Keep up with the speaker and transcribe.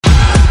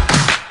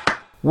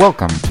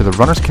Welcome to the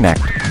Runners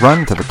Connect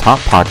Run to the Top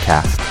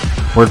podcast,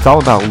 where it's all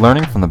about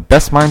learning from the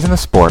best minds in the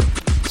sport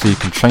so you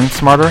can train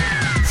smarter,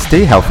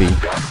 stay healthy,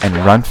 and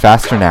run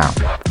faster now.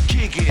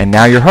 And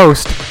now your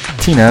host,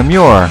 Tina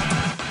Muir.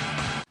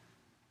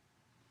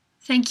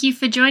 Thank you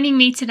for joining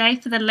me today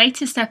for the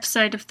latest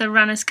episode of the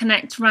Runners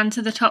Connect Run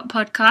to the Top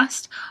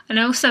podcast. And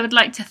I also would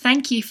like to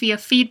thank you for your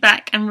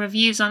feedback and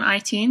reviews on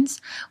iTunes.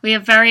 We are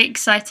very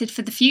excited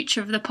for the future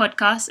of the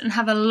podcast and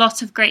have a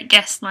lot of great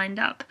guests lined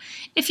up.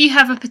 If you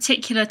have a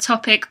particular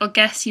topic or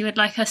guest you would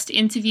like us to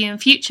interview in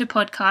future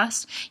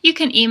podcasts, you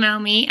can email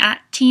me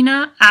at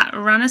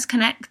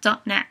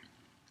tina@runnersconnect.net.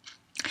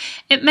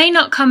 It may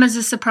not come as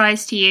a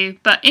surprise to you,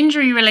 but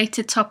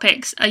injury-related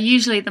topics are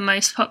usually the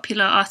most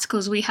popular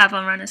articles we have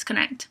on Runners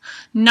Connect.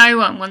 No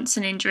one wants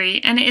an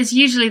injury, and it is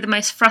usually the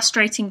most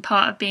frustrating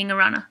part of being a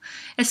runner,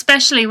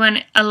 especially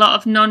when a lot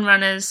of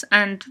non-runners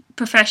and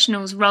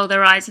professionals roll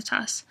their eyes at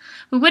us.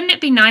 But wouldn't it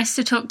be nice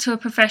to talk to a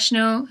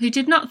professional who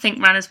did not think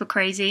runners were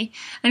crazy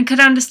and could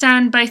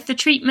understand both the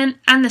treatment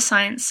and the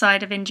science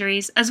side of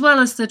injuries, as well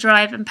as the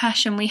drive and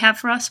passion we have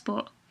for our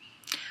sport?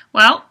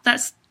 Well,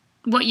 that's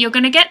what you're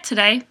going to get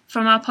today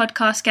from our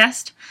podcast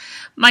guest.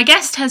 My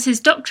guest has his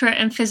doctorate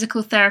in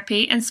physical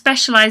therapy and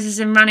specialises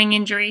in running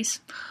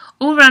injuries.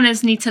 All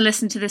runners need to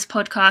listen to this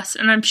podcast,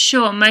 and I'm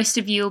sure most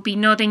of you will be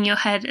nodding your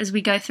head as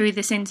we go through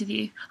this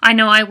interview. I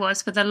know I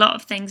was with a lot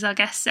of things our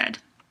guest said.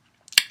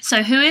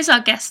 So who is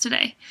our guest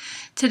today?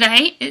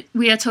 Today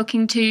we are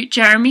talking to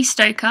Jeremy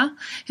Stoker,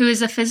 who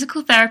is a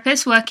physical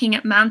therapist working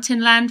at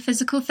Mountainland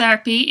Physical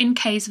Therapy in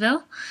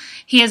Kaysville.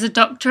 He has a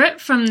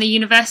doctorate from the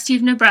University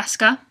of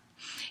Nebraska.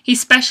 He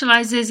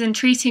specialises in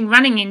treating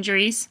running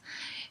injuries.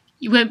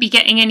 You won't be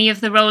getting any of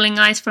the rolling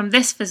eyes from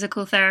this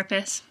physical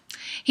therapist.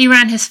 He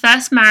ran his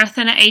first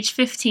marathon at age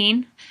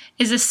 15,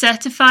 is a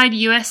certified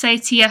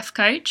USATF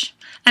coach,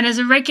 and is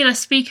a regular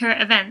speaker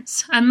at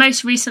events. And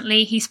most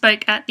recently, he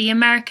spoke at the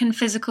American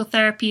Physical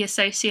Therapy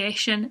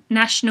Association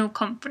National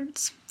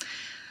Conference.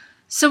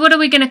 So what are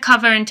we going to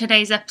cover in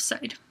today's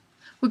episode?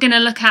 We're going to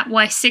look at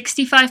why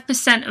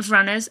 65% of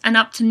runners and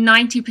up to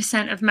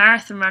 90% of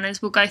marathon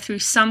runners will go through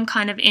some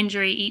kind of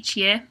injury each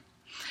year.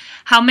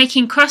 How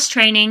making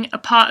cross-training a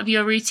part of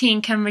your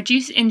routine can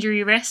reduce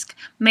injury risk,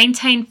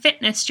 maintain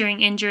fitness during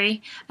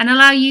injury, and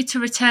allow you to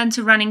return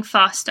to running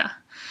faster.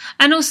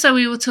 And also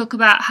we will talk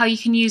about how you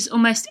can use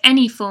almost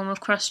any form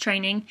of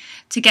cross-training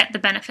to get the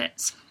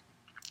benefits.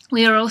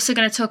 We are also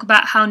going to talk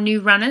about how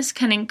new runners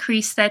can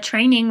increase their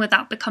training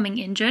without becoming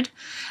injured,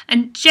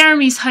 and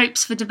Jeremy's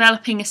hopes for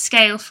developing a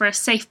scale for a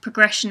safe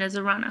progression as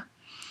a runner.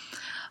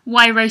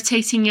 Why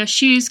rotating your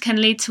shoes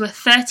can lead to a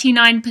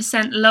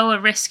 39% lower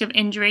risk of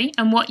injury,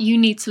 and what you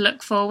need to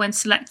look for when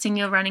selecting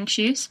your running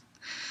shoes.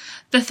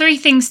 The 3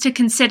 things to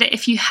consider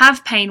if you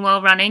have pain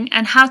while running,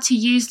 and how to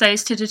use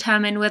those to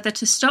determine whether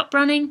to stop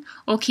running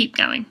or keep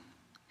going.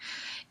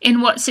 In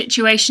what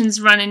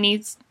situations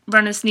runners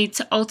need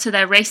to alter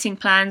their racing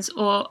plans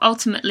or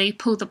ultimately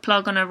pull the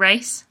plug on a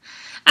race,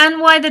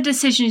 and why the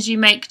decisions you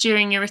make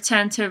during your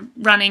return to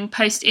running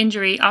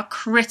post-injury are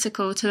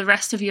critical to the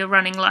rest of your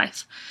running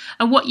life,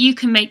 and what you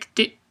can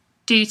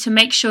do to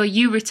make sure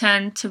you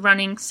return to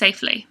running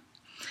safely.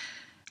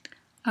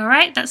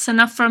 Alright, that's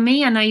enough from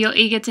me. I know you're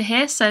eager to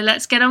hear, so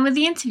let's get on with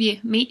the interview.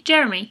 Meet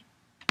Jeremy.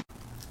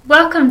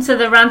 Welcome to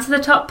the Run to the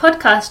Top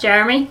podcast,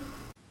 Jeremy.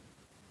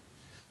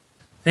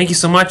 Thank you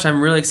so much.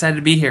 I'm really excited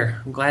to be here.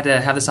 I'm glad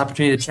to have this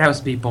opportunity to chat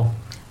with people.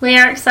 We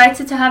are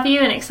excited to have you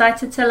and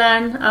excited to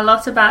learn a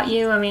lot about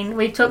you. I mean,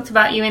 we've talked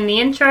about you in the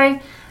intro,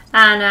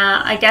 and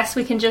I guess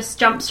we can just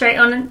jump straight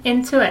on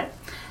into it.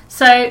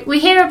 So we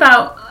hear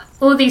about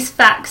all these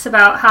facts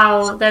about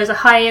how there's a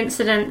high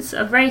incidence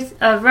of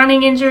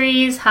running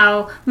injuries,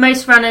 how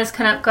most runners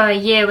cannot go a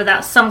year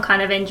without some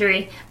kind of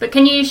injury. But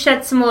can you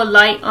shed some more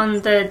light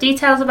on the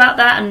details about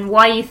that and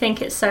why you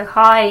think it's so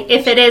high,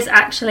 if it is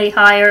actually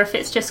high or if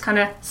it's just kind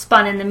of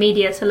spun in the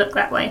media to look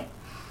that way?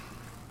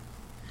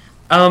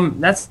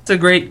 That's a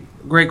great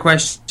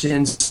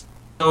question.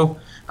 So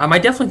I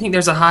definitely think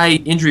there's a high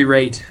injury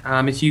rate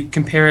if you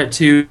compare it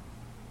to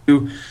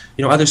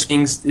other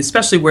things,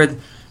 especially where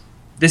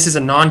this is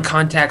a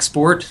non-contact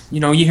sport.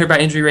 You hear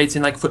about injury rates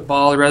in like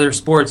football or other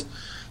sports,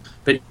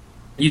 but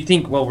you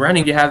think, well,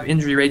 running, you have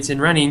injury rates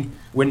in running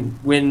when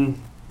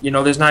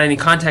there's not any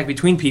contact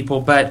between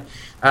people. But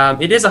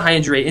it is a high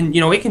injury rate, and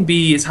it can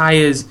be as high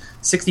as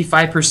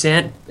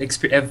 65%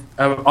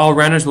 of all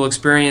runners will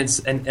experience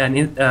an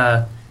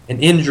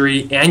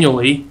injury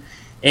annually,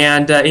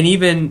 and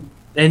even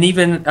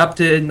up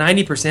to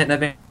 90%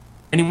 of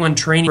anyone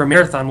training for a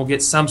marathon will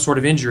get some sort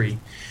of injury.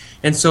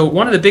 And so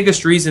one of the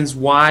biggest reasons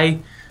why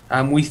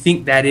we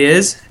think that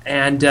is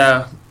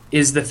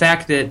the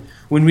fact that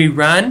when we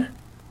run,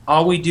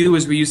 all we do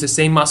is we use the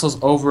same muscles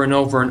over and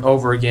over and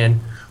over again.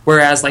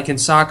 Whereas like in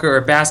soccer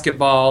or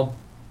basketball,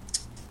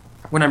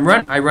 when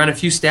I run a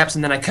few steps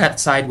and then I cut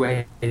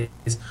sideways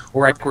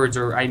or backwards,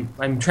 or I'm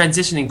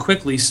transitioning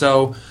quickly.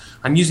 So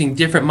I'm using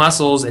different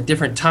muscles at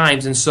different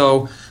times, and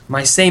so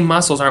my same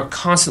muscles aren't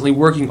constantly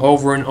working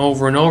over and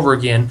over and over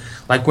again.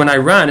 Like when I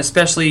run,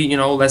 especially,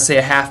 let's say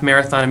a half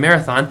marathon, a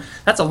marathon,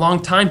 that's a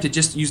long time to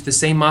just use the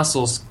same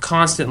muscles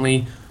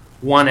constantly,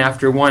 one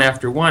after one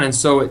after one. And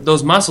so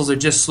those muscles are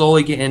just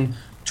slowly getting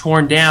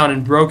torn down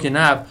and broken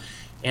up.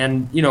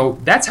 And,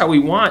 that's how we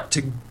want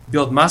to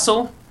build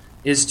muscle,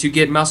 is to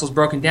get muscles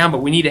broken down, but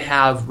we need to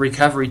have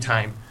recovery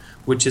time,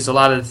 which is a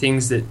lot of the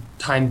things that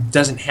time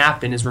doesn't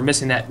happen, is we're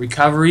missing that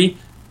recovery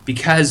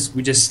because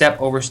we just step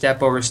over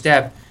step over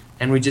step,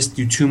 and we just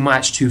do too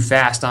much too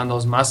fast on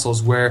those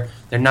muscles where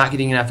they're not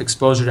getting enough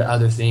exposure to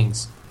other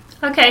things.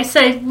 Okay,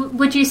 so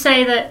would you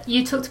say that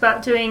you talked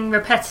about doing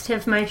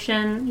repetitive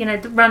motion?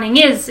 Running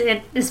is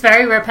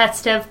very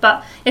repetitive,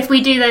 but if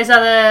we do those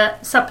other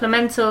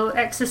supplemental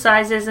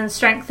exercises and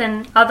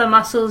strengthen other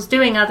muscles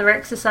doing other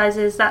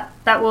exercises,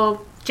 that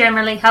will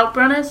generally help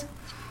runners?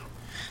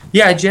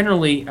 Yeah,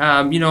 generally,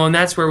 and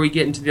that's where we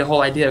get into the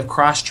whole idea of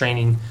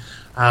cross-training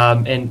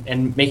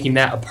and making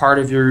that a part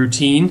of your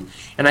routine.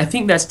 And I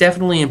think that's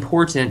definitely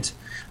important,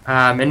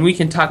 and we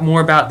can talk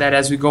more about that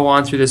as we go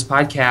on through this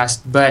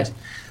podcast, but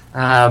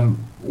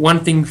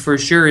one thing for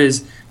sure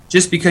is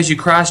just because you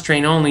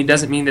cross-train only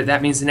doesn't mean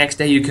that means the next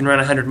day you can run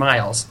 100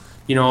 miles.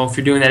 If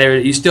you're doing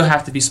that, you still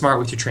have to be smart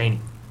with your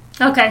training.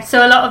 Okay,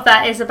 so a lot of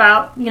that is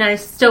about,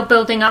 still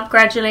building up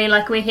gradually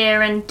like we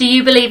hear. And do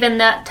you believe in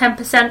that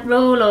 10%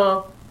 rule,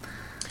 or?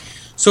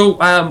 So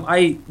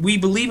we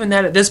believe in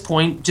that at this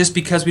point just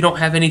because we don't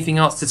have anything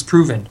else that's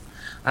proven.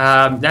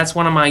 That's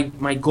one of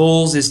my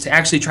goals, is to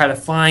actually try to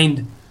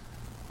find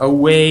a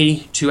way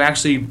to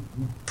actually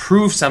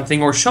prove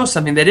something or show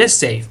something that is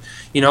safe.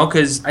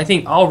 Because I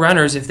think all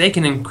runners, if they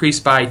can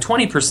increase by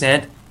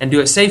 20% and do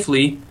it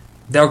safely,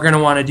 they're going to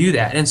want to do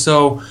that. And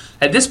so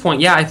at this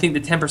point, I think the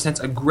 10% is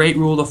a great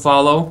rule to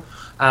follow,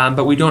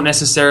 but we don't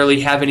necessarily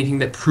have anything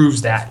that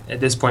proves that at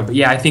this point. But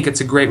I think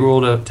it's a great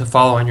rule to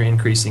follow on your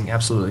increasing,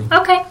 absolutely.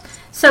 Okay,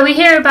 so we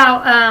hear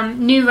about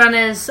new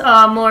runners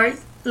are more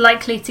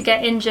likely to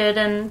get injured,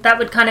 and that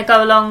would kind of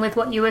go along with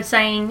what you were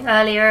saying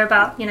earlier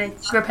about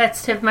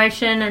repetitive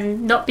motion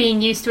and not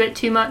being used to it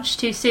too much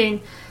too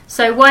soon.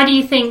 So why do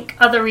you think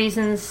other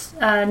reasons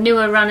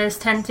newer runners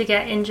tend to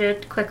get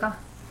injured quicker?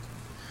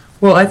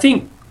 Well, I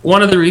think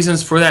one of the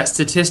reasons for that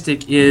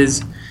statistic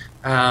is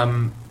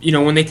when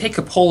they take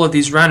a poll of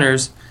these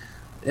runners,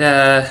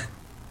 they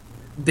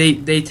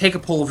take a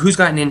poll of who's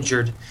gotten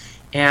injured.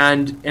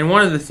 And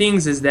one of the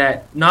things is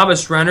that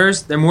novice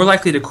runners, they're more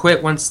likely to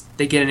quit once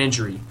they get an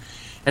injury.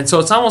 And so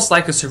it's almost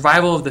like a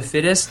survival of the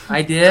fittest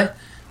idea.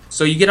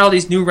 So you get all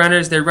these new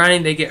runners, they're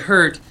running, they get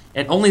hurt,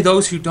 and only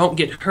those who don't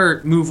get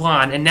hurt move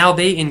on. And now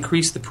they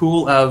increase the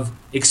pool of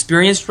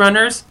experienced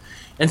runners.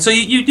 And so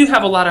you do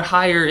have a lot of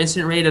higher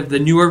incident rate of the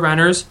newer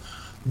runners.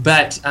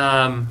 But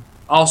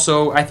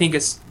also I think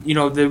it's,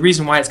 the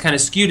reason why it's kind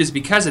of skewed is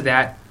because of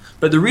that.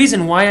 But the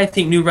reason why I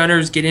think new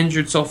runners get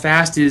injured so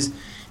fast is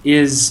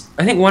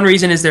I think one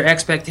reason is their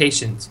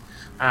expectations.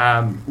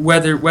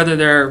 Whether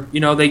they're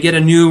they get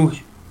a new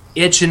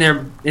itch in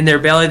their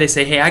belly, they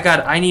say, hey,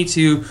 I need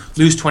to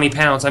lose 20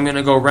 pounds, I'm going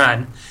to go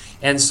run,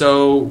 and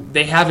so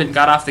they haven't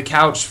got off the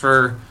couch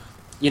for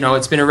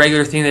it's been a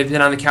regular thing. They've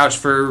been on the couch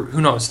for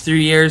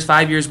 3 years,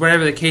 5 years,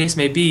 whatever the case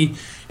may be,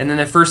 and then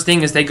the first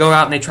thing is they go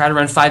out and they try to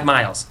run 5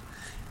 miles.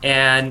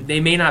 And they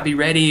may not be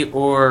ready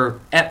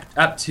or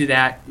up to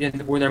that,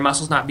 or their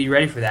muscles not be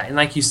ready for that. And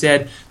like you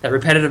said, that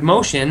repetitive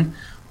motion,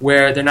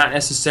 where they're not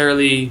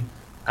necessarily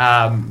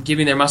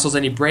giving their muscles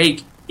any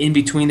break in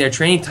between their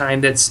training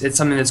time, it's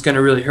something that's going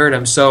to really hurt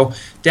them. So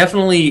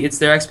definitely it's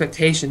their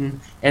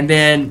expectation, and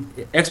then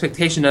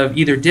expectation of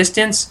either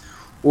distance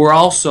or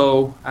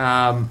also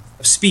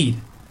speed.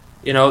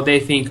 They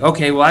think,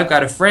 okay, well, I've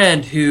got a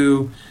friend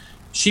who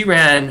she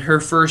ran her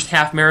first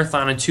half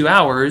marathon in 2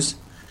 hours,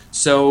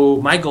 so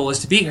my goal is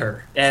to beat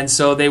her. And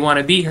so they want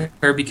to beat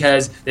her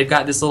because they've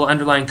got this little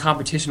underlying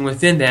competition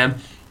within them,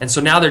 and so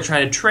now they're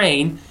trying to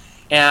train,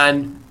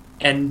 and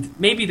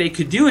maybe they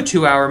could do a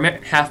 2-hour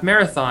half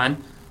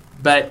marathon,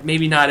 but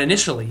maybe not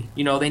initially.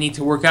 They need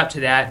to work up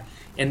to that,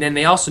 and then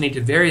they also need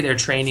to vary their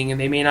training, and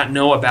they may not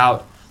know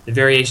about the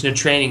variation of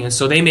training, and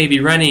so they may be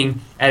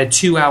running at a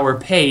 2-hour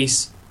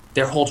pace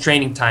their whole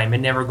training time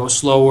and never go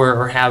slower,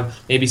 or have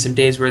maybe some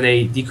days where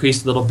they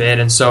decrease a little bit.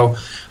 And so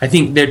I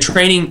think their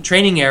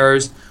training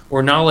errors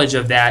or knowledge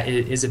of that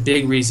is a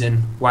big reason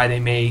why they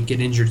may get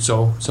injured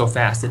so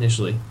fast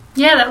initially.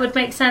 Yeah, that would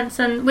make sense.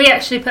 And we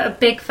actually put a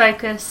big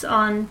focus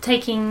on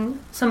taking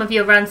some of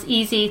your runs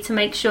easy to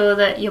make sure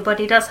that your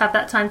body does have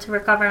that time to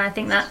recover. And I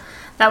think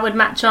that would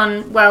match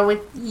on well with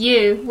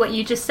what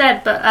you just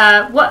said.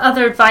 But what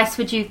other advice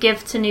would you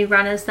give to new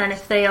runners then,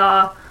 if they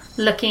are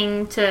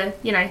looking to,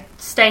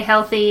 stay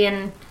healthy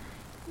and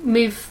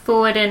move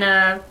forward in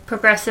a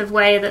progressive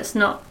way that's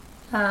not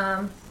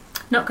going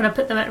to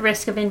put them at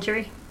risk of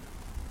injury?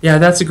 Yeah,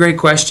 that's a great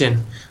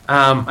question.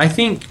 I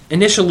think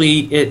initially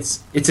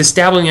it's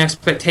establishing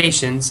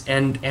expectations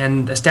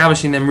and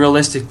establishing them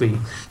realistically.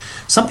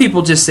 Some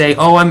people just say,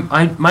 "Oh,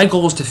 my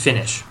goal is to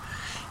finish,"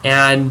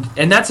 and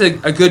that's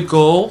a good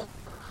goal.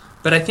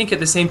 but I think at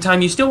the same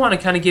time you still want to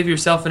kind of give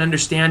yourself an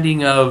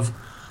understanding of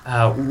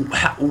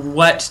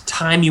what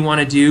time you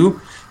want to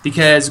do,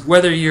 because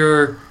whether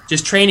you're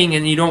just training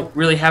and you don't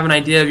really have an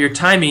idea of your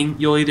timing,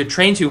 you'll either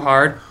train too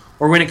hard,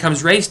 or when it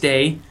comes race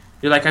day,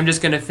 you're like, I'm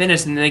just going to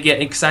finish, and then they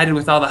get excited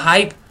with all the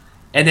hype,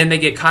 and then they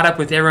get caught up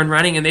with everyone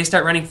running, and they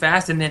start running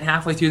fast, and then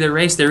halfway through their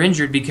race, they're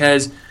injured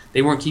because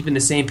they weren't keeping the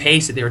same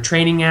pace that they were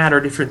training at, or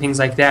different things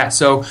like that.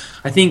 So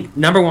I think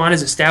number one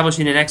is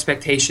establishing an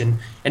expectation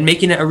and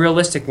making it a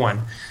realistic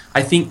one.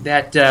 I think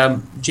that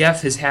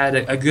Jeff has had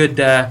a good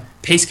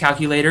pace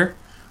calculator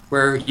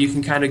where you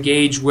can kind of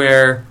gauge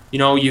where,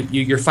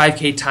 your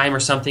 5K time or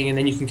something, and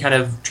then you can kind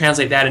of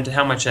translate that into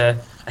how much a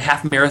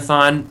half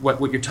marathon, what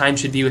your time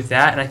should be with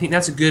that. And I think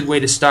that's a good way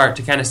to start,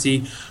 to kind of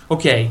see,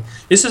 okay,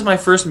 this is my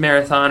first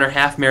marathon or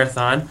half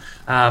marathon.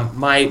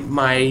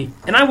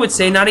 And I would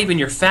say not even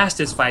your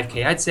fastest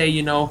 5K. I'd say,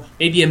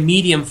 maybe a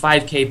medium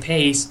 5K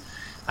pace,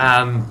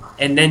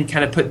 and then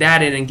kind of put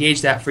that in and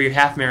gauge that for your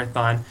half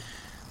marathon.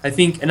 I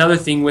think another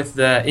thing with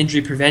the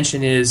injury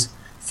prevention is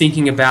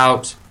thinking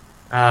about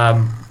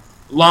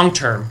long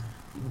term.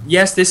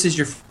 Yes, this is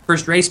your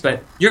first race,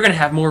 but you're going to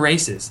have more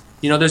races.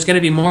 There's going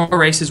to be more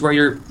races where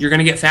you're going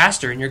to get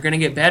faster and you're going to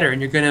get better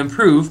and you're going to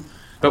improve.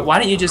 But why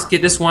don't you just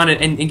get this one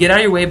and get out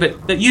of your way,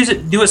 but use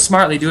it, do it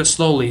smartly, do it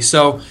slowly.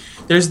 So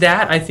there's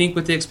that, I think,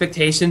 with the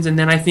expectations. And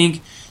then I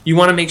think you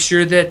want to make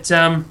sure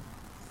that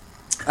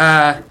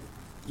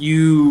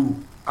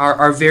you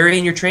are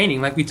varying your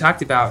training, like we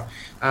talked about.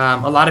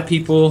 A lot of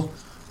people,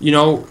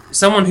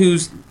 someone who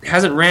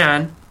hasn't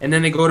ran and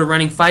then they go to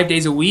running 5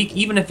 days a week,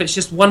 even if it's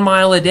just 1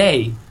 mile a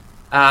day,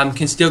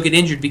 can still get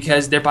injured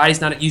because their body's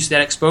not used to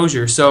that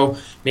exposure. So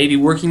maybe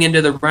working into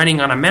the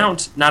running on a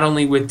mount, not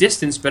only with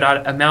distance, but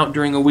on a mount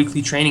during a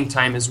weekly training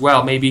time as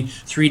well, maybe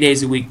 3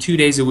 days a week, 2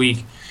 days a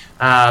week,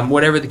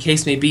 whatever the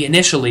case may be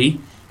initially,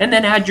 and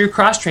then add your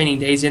cross-training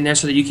days in there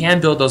so that you can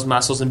build those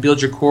muscles and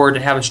build your core to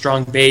have a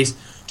strong base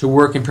to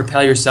work and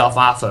propel yourself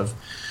off of.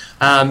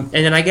 And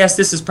then I guess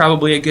this is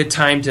probably a good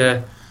time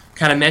to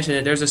kind of mention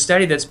that there's a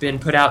study that's been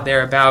put out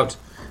there about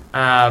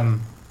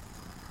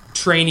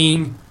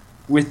training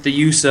with the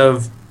use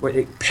of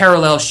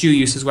parallel shoe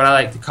use is what I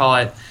like to call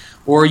it,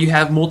 or you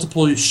have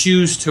multiple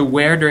shoes to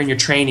wear during your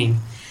training.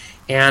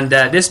 And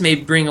this may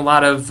bring a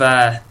lot of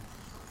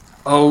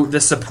the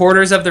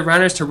supporters of the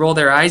runners to roll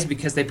their eyes,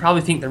 because they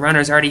probably think the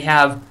runners already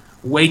have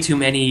way too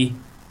many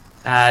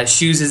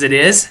shoes as it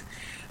is.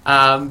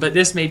 But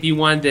this may be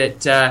one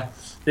that,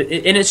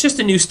 and it's just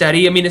a new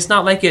study. I mean, it's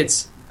not like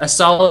it's a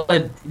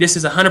solid, this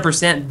is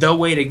 100% the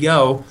way to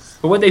go.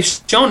 But what they've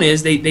shown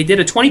is they did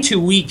a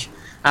 22-week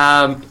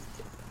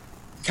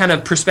kind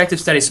of perspective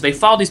study. So they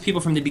followed these people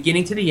from the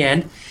beginning to the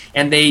end,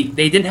 and they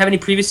didn't have any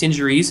previous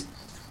injuries.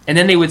 And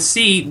then they would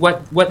see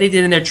what they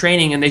did in their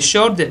training, and they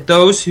showed that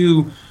those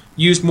who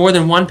used more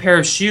than one pair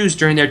of shoes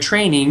during their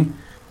training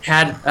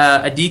had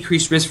a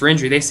decreased risk for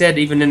injury. They said,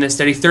 even in the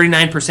study,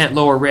 39%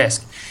 lower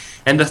risk.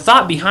 And the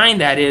thought behind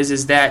that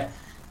is that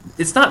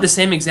it's not the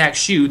same exact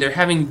shoe. They're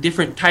having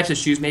different types of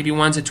shoes. Maybe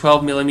one's a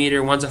 12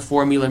 millimeter, one's a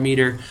 4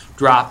 millimeter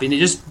drop, and it's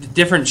just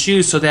different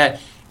shoes, so that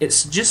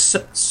it's just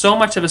so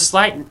much of a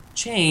slight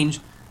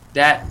change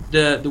that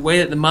the way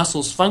that the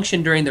muscles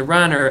function during the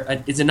run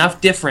is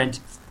enough different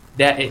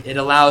that it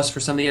allows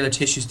for some of the other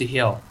tissues to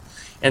heal.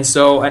 And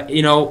so,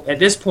 at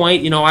this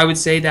point, I would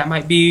say that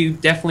might be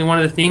definitely one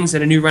of the things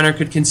that a new runner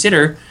could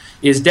consider,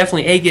 is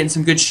definitely getting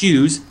some good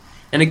shoes.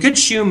 And a good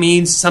shoe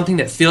means something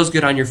that feels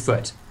good on your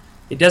foot.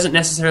 It doesn't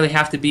necessarily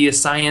have to be a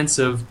science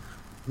of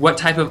what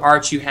type of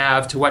arch you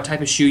have to what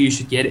type of shoe you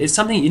should get. It's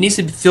something, it needs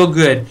to feel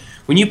good.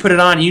 When you put it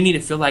on, you need to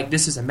feel like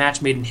this is a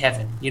match made in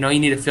heaven. You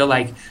need to feel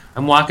like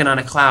I'm walking on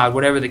a cloud,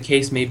 whatever the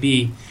case may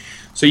be.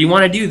 So you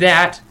want to do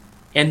that,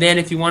 and then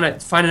if you want to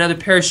find another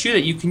pair of shoe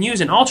that you can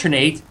use and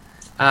alternate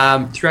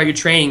throughout your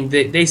training,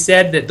 they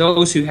said that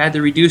those who had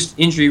the reduced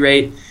injury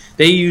rate,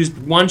 they used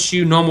one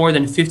shoe no more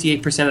than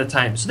 58% of the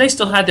time. So they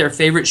still had their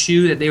favorite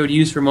shoe that they would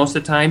use for most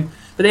of the time,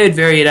 but they would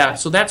vary it out.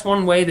 So that's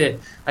one way that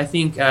I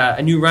think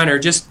a new runner,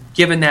 just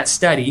given that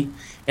study,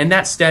 and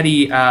that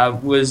study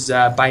was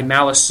by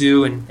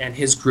Malisu and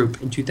his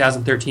group in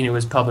 2013. It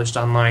was published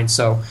online.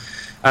 So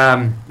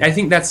I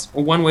think that's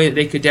one way that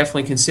they could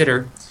definitely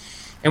consider.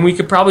 And we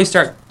could probably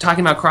start talking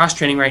about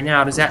cross-training right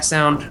now. Does that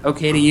sound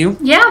okay to you?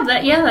 Yeah,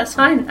 that's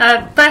fine.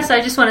 First, I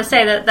just want to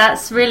say that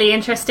that's really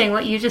interesting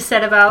what you just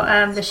said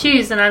about the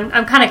shoes, and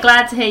I'm kind of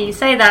glad to hear you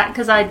say that,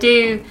 because I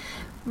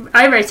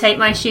rotate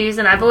my shoes,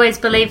 and I've always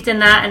believed in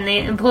that and the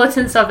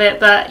importance of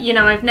it, but,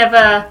 I've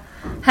never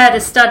heard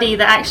a study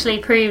that actually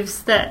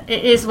proves that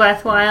it is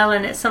worthwhile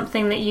and it's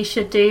something that you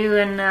should do,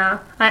 and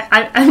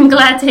I'm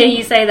glad to hear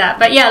you say that.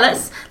 But yeah,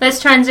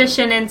 let's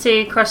transition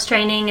into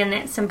cross-training and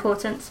its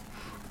importance.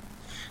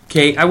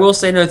 Okay, I will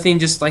say another thing,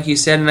 just like you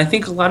said, and I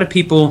think a lot of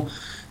people,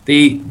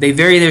 they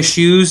vary their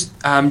shoes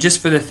just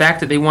for the fact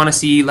that they want to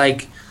see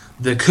like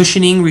the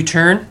cushioning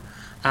return,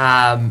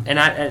 and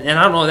I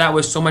don't know if that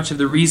was so much of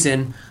the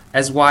reason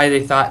as why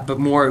they thought, but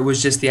more it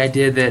was just the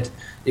idea that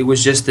it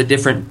was just the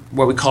different,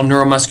 what we call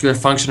neuromuscular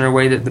function, or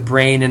way that the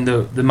brain and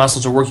the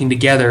muscles are working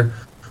together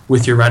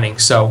with your running.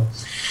 So,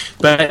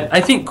 but I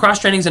think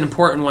cross-training is an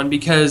important one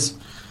because,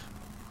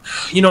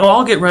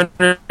 I'll get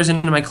runners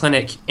into my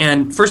clinic,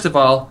 and first of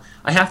all,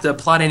 I have to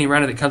applaud any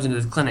runner that comes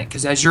into the clinic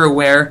because, as you're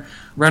aware,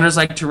 runners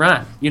like to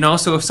run.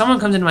 So if someone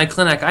comes into my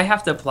clinic, I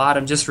have to applaud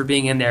them just for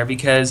being in there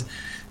because,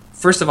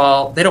 first of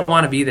all, they don't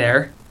want to be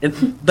there,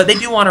 but they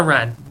do want to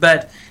run.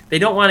 But they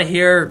don't want to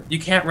hear you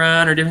can't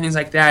run or different things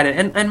like that.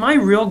 And my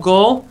real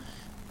goal,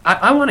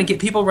 I want to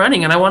get people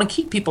running, and I want to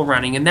keep people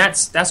running, and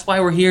that's why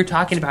we're here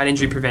talking about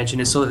injury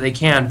prevention, is so that they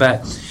can.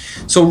 But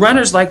so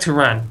runners like to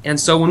run, and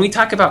so when we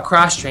talk about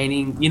cross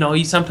training,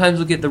 you sometimes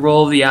will get the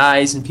roll of the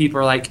eyes, and people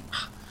are like,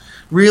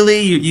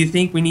 "Really? You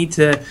think we need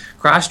to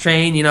cross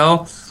train?"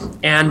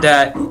 And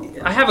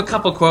I have a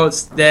couple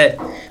quotes that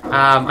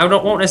I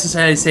won't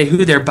necessarily say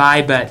who they're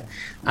by, but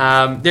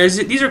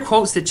these are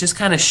quotes that just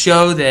kind of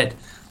show that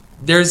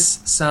there's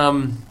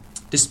some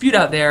dispute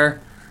out there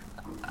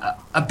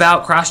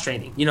about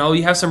cross-training.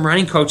 You have some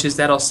running coaches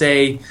that'll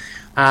say,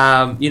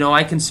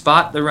 I can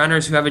spot the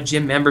runners who have a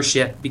gym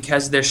membership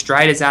because their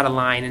stride is out of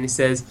line. And he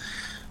says,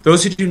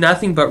 those who do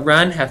nothing but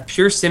run have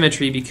pure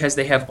symmetry because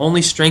they have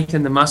only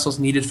strengthened the muscles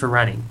needed for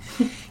running.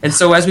 And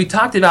so as we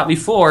talked about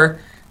before,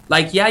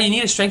 you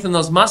need to strengthen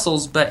those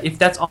muscles, but if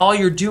that's all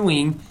you're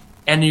doing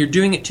and you're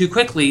doing it too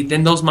quickly,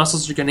 then those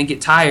muscles are going to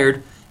get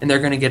tired and they're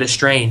going to get a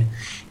strain.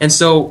 And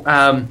so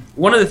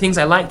one of the things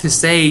I like to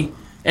say,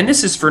 and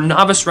this is for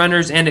novice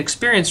runners and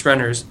experienced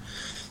runners,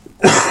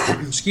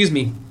 excuse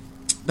me,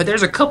 but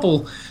there's a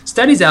couple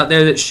studies out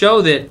there that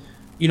show that,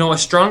 a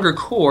stronger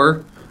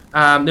core,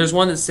 there's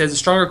one that says a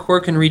stronger core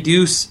can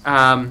reduce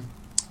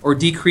or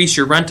decrease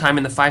your run time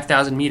in the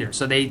 5,000 meters.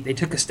 So they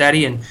took a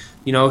study and,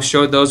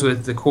 showed those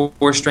with the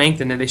core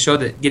strength, and then they showed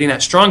that getting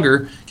that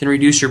stronger can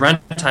reduce your run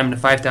time in the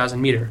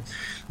 5,000 meter.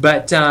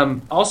 But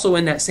also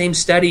in that same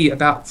study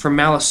from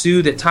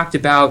Malisu that talked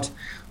about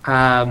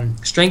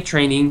strength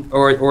training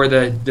or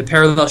the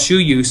parallel shoe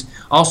use,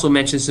 also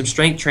mentioned some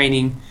strength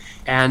training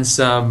and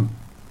some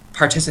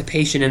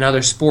participation in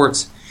other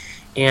sports.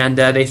 And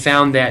they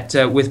found that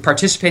with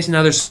participation in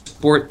other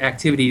sport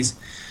activities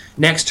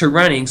next to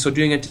running, so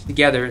doing it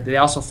together, they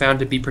also found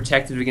to be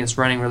protective against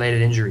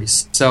running-related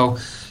injuries. So,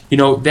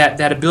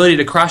 that ability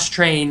to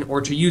cross-train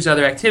or to use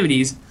other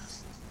activities,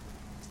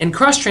 and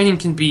cross-training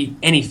can be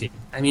anything.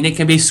 I mean, it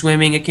can be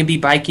swimming, it can be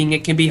biking,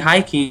 it can be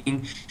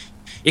hiking,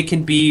 it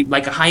can be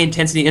like a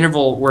high-intensity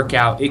interval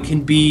workout, it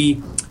can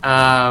be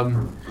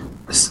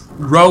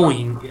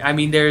rowing. I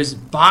mean, there's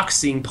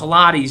boxing,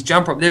 Pilates,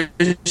 jump rope.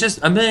 There's just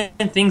a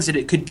million things that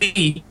it could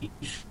be.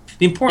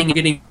 The important thing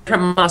is getting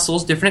different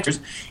muscles, different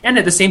exercises, and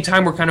at the same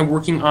time, we're kind of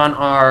working on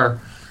our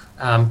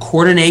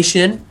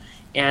coordination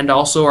and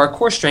also our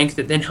core strength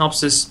that then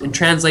helps us and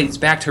translates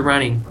back to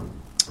running.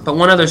 But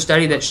one other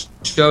study that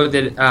showed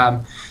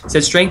that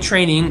said strength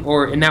training,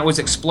 and that was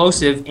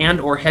explosive and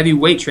or heavy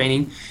weight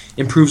training,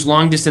 improves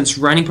long-distance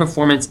running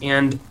performance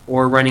and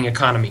or running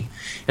economy.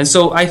 And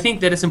so I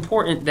think that it's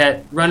important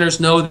that runners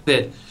know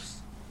that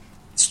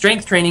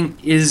strength training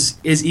is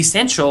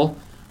essential,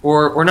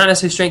 or not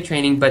necessarily strength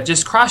training, but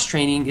just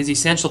cross-training is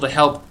essential to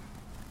help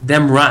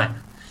them run.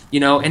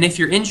 And if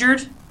you're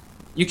injured,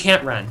 you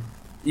can't run.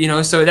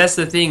 So that's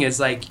the thing is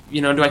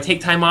do I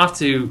take time off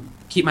to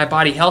keep my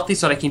body healthy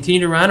so that I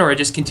continue to run, or I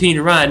just continue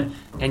to run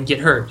and get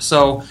hurt?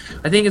 So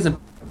I think it's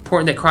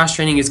important that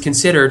cross-training is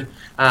considered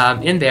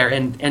in there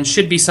and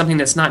should be something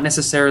that's not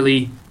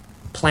necessarily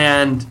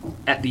planned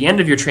at the end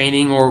of your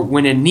training or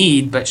when in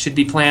need, but should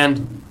be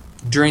planned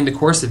during the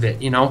course of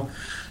it,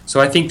 So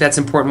I think that's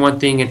important, one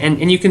thing.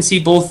 And you can see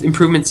both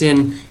improvements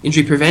in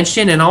injury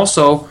prevention and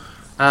also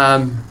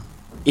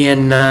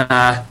in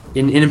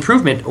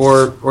improvement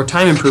or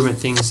time improvement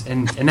things.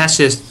 And that's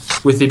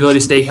just with the ability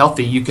to stay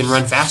healthy, you can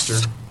run faster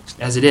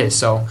as it is.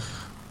 So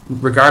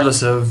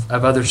regardless of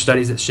other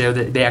studies that show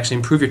that they actually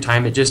improve your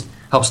time, it just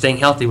helps staying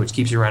healthy, which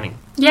keeps you running.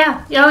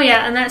 Yeah,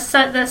 and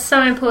that's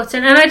so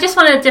important. And I just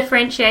want to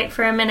differentiate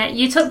for a minute.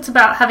 You talked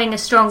about having a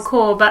strong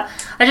core, but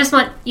I just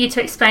want you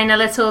to explain a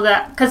little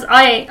that, because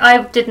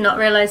I did not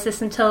realize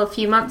this until a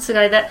few months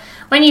ago, that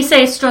when you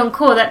say a strong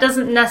core, that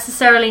doesn't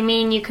necessarily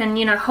mean you can,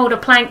 hold a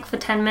plank for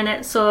 10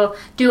 minutes or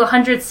do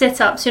 100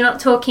 sit-ups. You're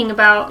not talking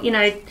about,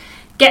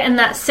 getting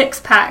that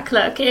six-pack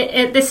look.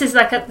 This is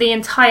like the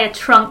entire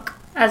trunk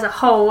as a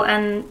whole,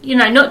 and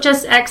not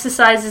just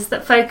exercises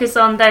that focus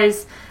on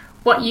those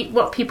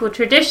what people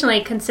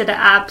traditionally consider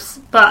abs,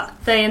 but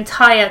the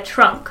entire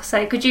trunk.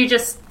 So could you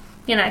just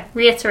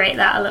reiterate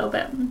that a little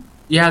bit?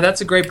 Yeah,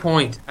 that's a great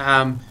point.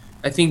 I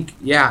think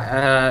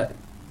the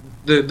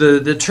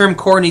term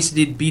core needs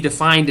to be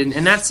defined,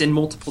 and that's in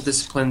multiple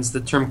disciplines.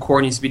 The term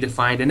core needs to be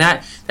defined, and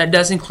that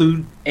does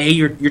include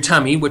your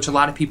tummy, which a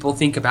lot of people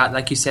think about,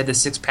 like you said, the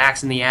six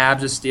packs and the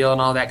abs of steel and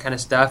all that kind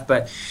of stuff.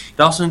 But it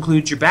also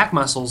includes your back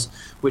muscles,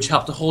 which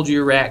help to hold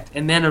you erect.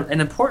 And then an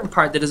important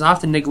part that is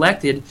often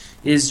neglected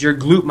is your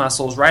glute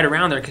muscles right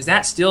around there, because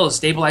that still is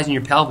stabilizing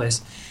your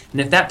pelvis. And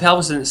if that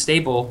pelvis isn't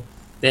stable,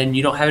 then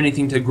you don't have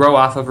anything to grow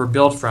off of or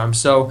build from.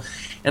 So,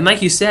 and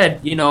like you said,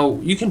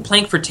 you can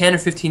plank for 10 or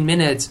 15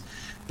 minutes,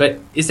 but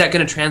is that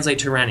going to translate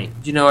to running?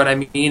 Do you know what I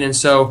mean? And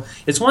so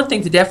it's one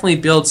thing to definitely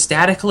build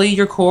statically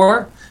your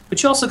core,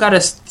 but you also got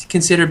to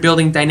consider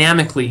building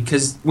dynamically,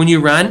 because when you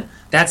run,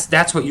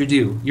 that's what you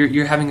do.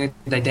 You're having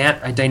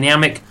a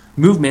dynamic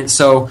movement,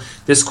 so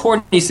this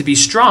core needs to be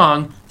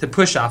strong to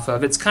push off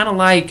of. It's kind of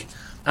like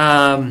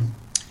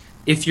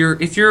if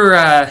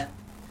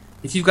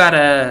you've got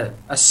a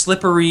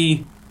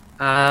slippery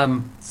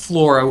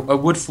floor, a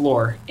wood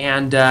floor,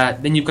 and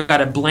then you've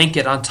got a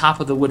blanket on top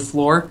of the wood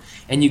floor,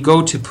 and you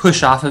go to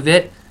push off of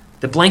it,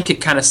 the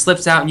blanket kind of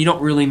slips out and you don't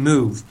really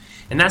move.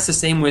 And that's the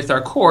same with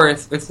our core.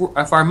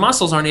 If our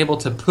muscles aren't able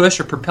to push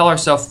or propel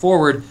ourselves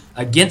forward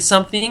against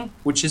something,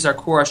 which is our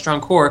core, our strong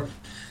core,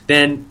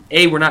 then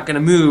A, we're not going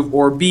to move,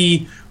 or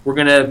B, we're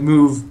going to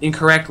move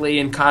incorrectly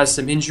and cause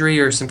some injury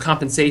or some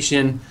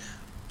compensation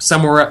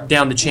somewhere up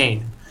down the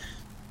chain.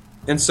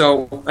 And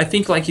so I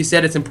think, like you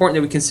said, it's important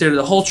that we consider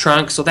the whole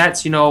trunk. So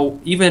that's,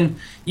 even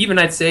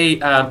I'd say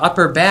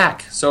upper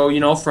back. So,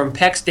 from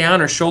pecs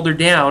down or shoulder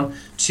down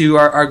to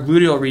our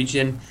gluteal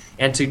region,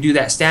 and to do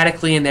that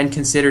statically, and then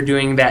consider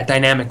doing that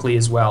dynamically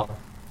as well.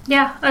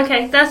 Yeah,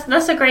 okay,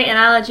 that's a great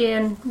analogy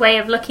and way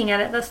of looking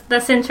at it.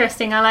 That's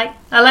interesting. I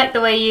like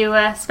the way you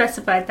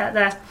specified that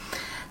there.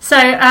 So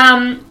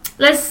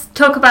let's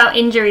talk about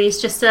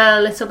injuries just a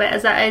little bit,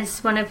 as that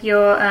is one of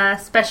your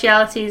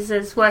specialities,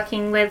 is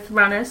working with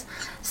runners.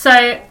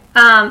 So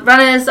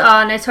runners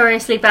are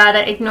notoriously bad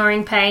at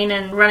ignoring pain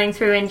and running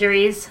through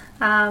injuries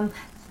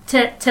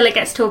till it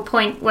gets to a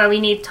point where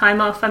we need time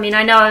off. I mean,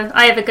 I know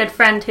I have a good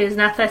friend who's an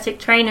athletic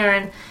trainer,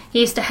 and he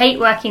used to hate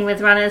working with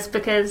runners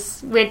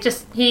because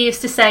he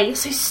used to say, "You're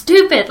so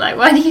stupid, like,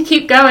 why do you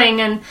keep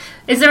going?" And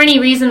is there any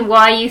reason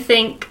why you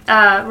think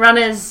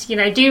runners,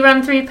 do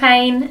run through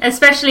pain,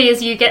 especially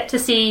as you get to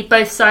see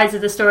both sides of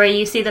the story?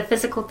 You see the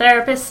physical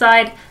therapist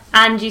side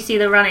and you see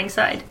the running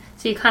side.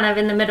 So you're kind of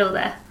in the middle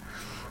there.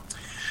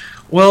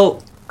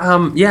 Well,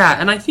 yeah,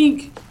 and I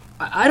think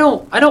I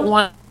don't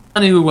want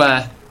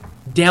to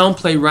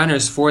downplay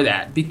runners for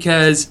that,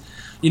 because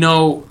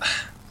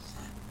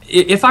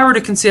if I were to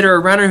consider a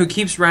runner who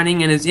keeps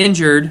running and is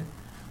injured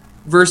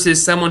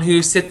versus someone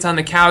who sits on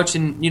the couch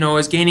and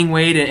is gaining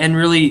weight and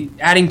really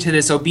adding to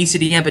this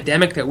obesity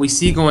epidemic that we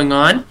see going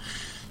on,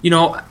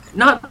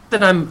 not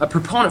that I'm a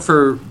proponent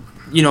for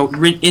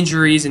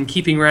injuries and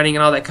keeping running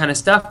and all that kind of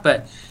stuff,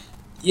 but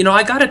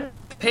I gotta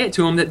pay it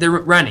to them that they're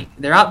running,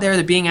 they're out there,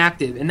 they're being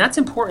active, and that's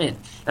important.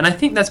 And I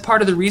think that's part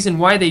of the reason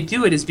why they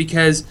do it, is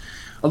because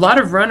a lot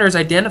of runners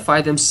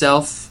identify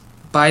themselves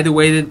by the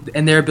way that,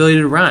 and their ability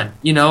to run.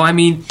 I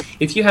mean,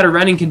 if you had a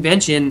running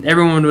convention,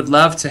 everyone would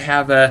love to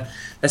have a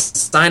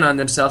sign on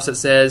themselves that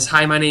says,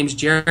 "Hi, my name's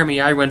Jeremy.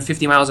 I run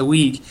 50 miles a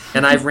week,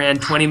 and I've ran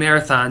 20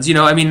 marathons."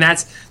 I mean,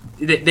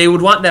 they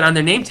would want that on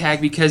their name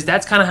tag, because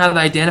that's kind of how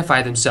they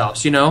identify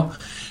themselves. It's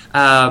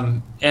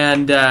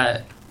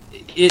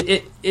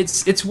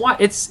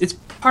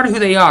part of who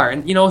they are.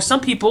 And some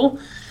people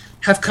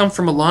have come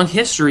from a long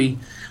history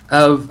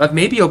of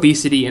maybe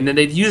obesity, and then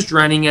they've used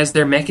running as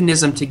their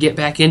mechanism to get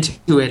back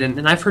into it.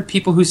 And I've heard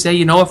people who say,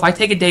 if I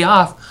take a day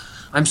off,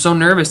 I'm so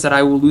nervous that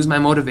I will lose my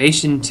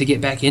motivation to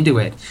get back into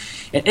it.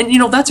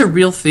 And that's a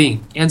real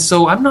thing. And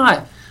so I'm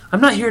not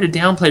here to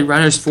downplay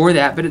runners for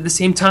that, but at the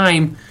same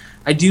time,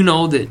 I do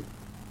know that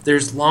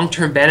there's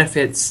long-term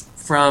benefits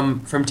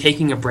from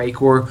taking a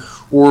break or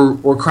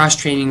cross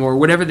training, or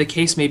whatever the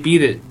case may be,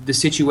 that the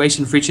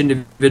situation for each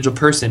individual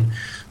person.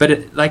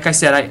 But like I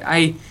said,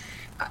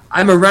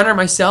 I'm a runner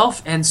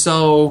myself, and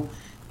so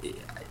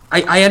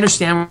I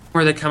understand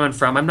where they're coming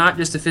from. I'm not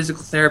just a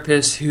physical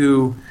therapist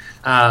who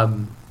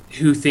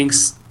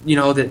thinks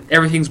that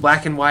everything's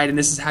black and white and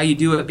this is how you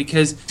do it,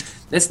 because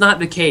that's not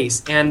the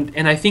case.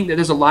 And I think that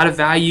there's a lot of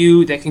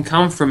value that can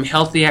come from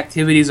healthy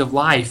activities of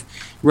life,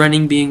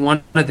 running being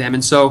one of them.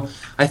 And so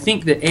I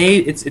think that A,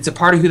 it's a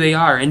part of who they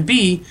are, and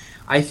B,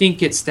 I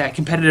think it's that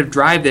competitive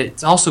drive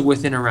that's also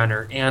within a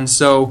runner. And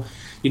so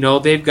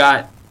they've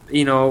got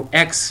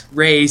X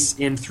race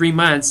in 3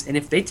 months, and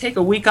if they take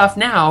a week off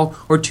now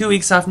or 2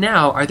 weeks off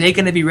now, are they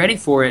going to be ready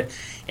for it?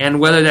 And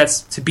whether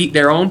that's to beat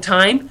their own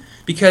time,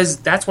 because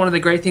that's one of the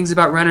great things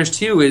about runners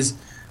too, is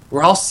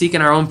we're all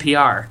seeking our own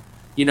PR,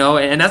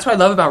 and that's what I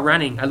love about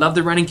running. I love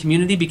the running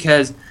community,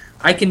 because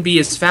I can be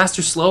as fast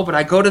or slow, but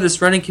I go to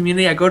this running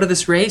community, I go to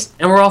this race,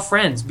 and we're all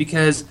friends,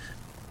 because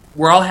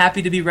we're all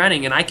happy to be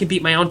running, and I can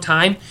beat my own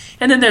time.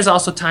 And then there's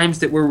also times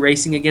that we're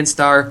racing against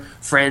our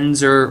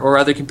friends or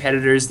other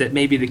competitors. That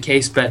may be the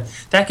case, but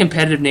that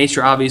competitive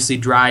nature obviously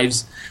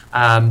drives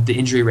the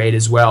injury rate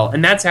as well.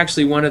 And that's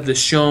actually one of the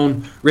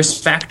shown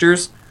risk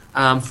factors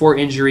for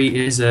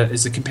injury is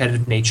a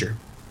competitive nature.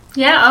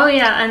 Yeah, oh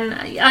yeah, and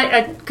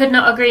I could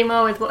not agree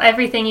more with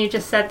everything you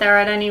just said there.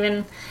 I don't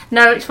even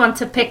know which one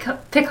to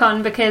pick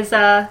on, because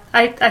I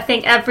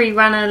think every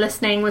runner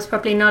listening was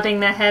probably nodding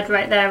their head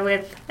right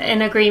there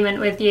in agreement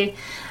with you.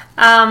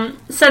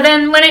 So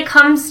then when it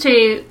comes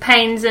to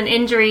pains and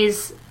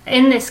injuries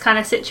in this kind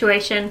of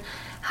situation,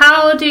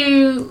 how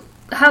do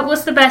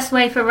what's the best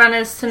way for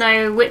runners to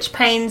know which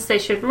pains they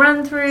should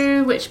run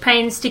through, which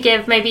pains to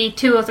give maybe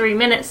 2 or 3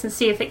 minutes and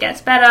see if it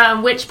gets better,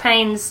 and which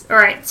pains, all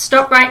right,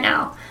 stop right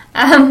now?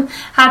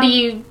 How do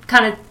you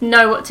kind of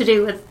know what to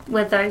do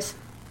with those?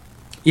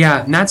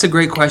 Yeah, and that's a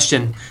great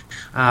question,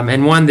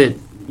 and one that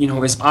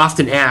is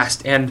often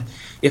asked. And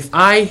if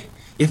I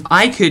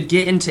could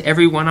get into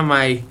every one of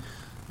my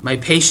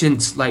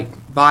patients'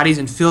 bodies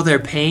and feel their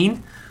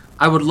pain,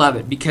 I would love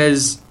it,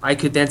 because I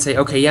could then say,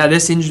 okay, yeah,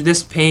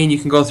 this pain you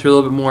can go through a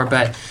little bit more.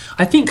 But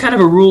I think kind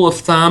of a rule of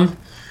thumb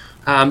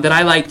that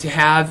I like to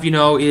have,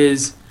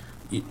 is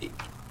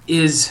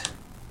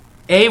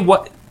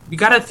what you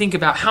got to think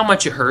about how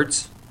much it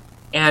hurts,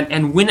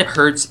 and when it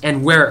hurts,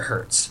 and where it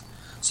hurts.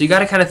 So you got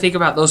to kind of think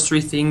about those 3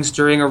 things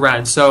during a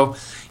run. So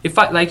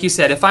like you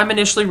said, if I'm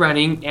initially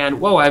running and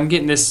whoa, I'm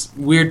getting this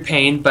weird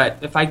pain, but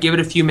if I give it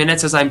a few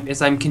minutes as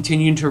I'm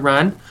continuing to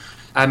run,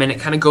 and it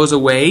kind of goes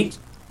away,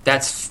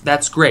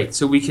 that's great.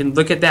 So we can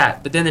look at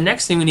that. But then the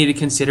next thing we need to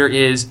consider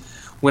is,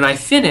 when I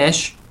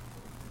finish,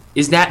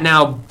 is that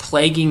now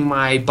plaguing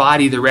my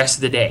body the rest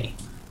of the day?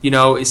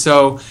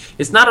 So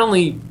it's not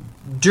only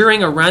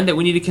during a run that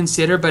we need to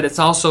consider, but it's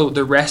also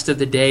the rest of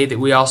the day that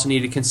we also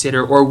need to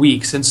consider, or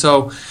weeks. And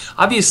so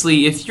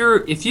obviously if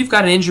you've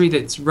got an injury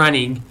that's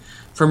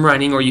from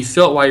running, or you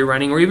feel it while you're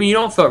running, or even you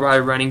don't feel it while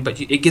you're running,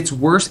 but it gets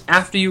worse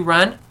after you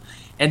run,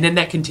 and then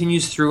that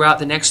continues throughout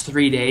the next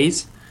 3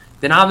 days,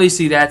 then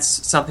obviously that's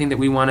something that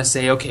we want to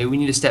say, okay, we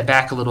need to step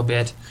back a little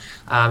bit,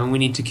 and we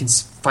need to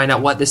find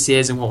out what this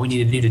is and what we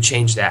need to do to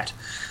change that.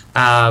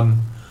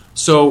 And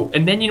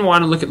then you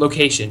want to look at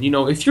location.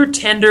 If you're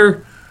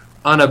tender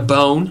on a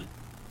bone,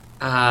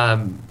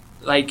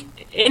 like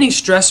any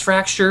stress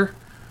fracture,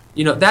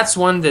 that's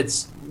one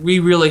we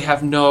really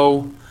have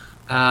no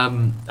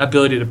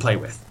ability to play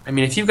with. I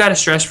mean, if you've got a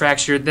stress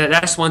fracture,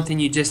 that's one thing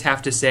you just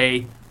have to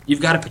say. You've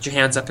got to put your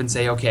hands up and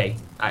say, okay,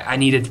 I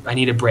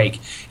need a break,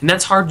 and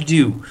that's hard to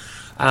do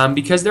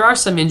because there are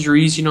some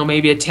injuries,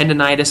 maybe a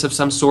tendonitis of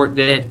some sort,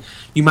 that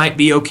you might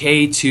be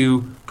okay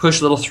to push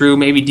a little through,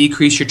 maybe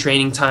decrease your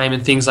training time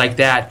and things like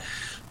that.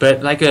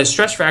 But like a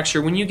stress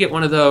fracture, when you get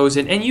one of those,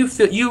 and you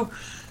feel you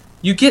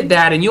get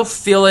that, and you'll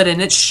feel it,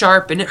 and it's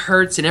sharp, and it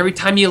hurts, and every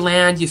time you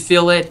land, you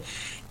feel it,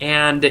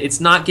 and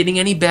it's not getting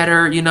any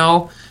better.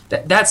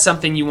 That's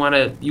something you want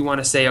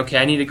to say, okay,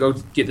 I need to go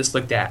get this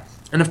looked at.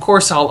 And of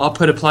course, I'll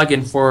put a plug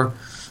in for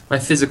my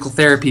physical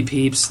therapy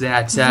peeps.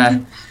 That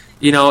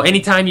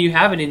anytime you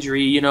have an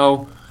injury,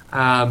 you're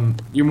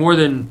more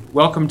than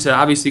welcome to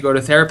obviously go to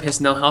a therapist,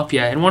 and they'll help you.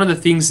 And one of the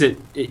things that,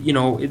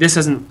 this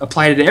doesn't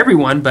apply to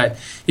everyone, but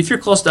if you're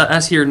close to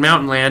us here in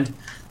Mountain Land,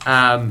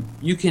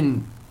 you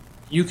can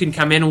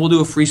come in and we'll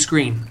do a free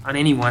screen on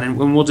anyone, and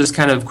we'll just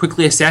kind of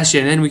quickly assess you,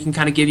 and then we can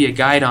kind of give you a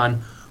guide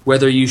on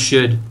whether you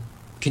should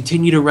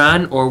continue to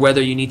run or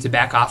whether you need to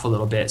back off a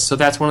little bit. So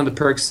that's one of the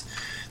perks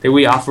that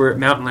we offer at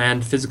Mountain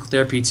Land Physical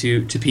Therapy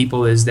to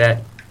people, is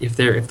that if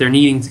they're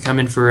needing to come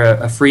in for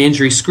a free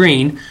injury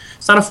screen,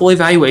 it's not a full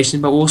evaluation,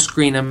 but we'll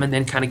screen them and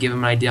then kind of give them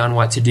an idea on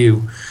what to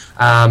do.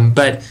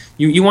 But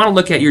you want to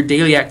look at your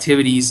daily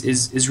activities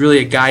is really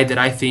a guide that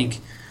I think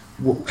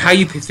how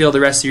you feel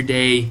the rest of your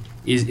day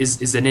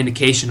is an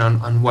indication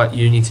on what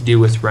you need to do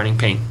with running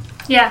pain.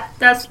 Yeah,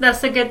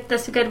 that's a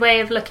good way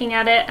of looking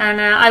at it, and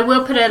I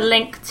will put a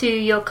link to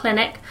your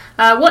clinic.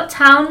 What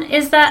town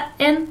is that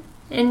in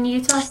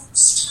Utah?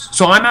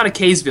 So I'm out of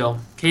Kaysville,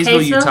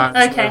 Utah.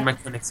 Okay. Where my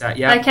clinic's at.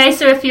 Yeah. Okay,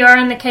 so if you are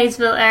in the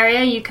Kaysville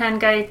area, you can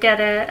go get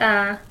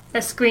a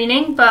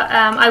screening. But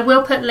I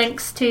will put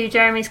links to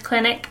Jeremy's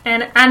clinic,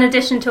 and in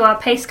addition to our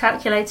pace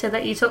calculator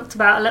that you talked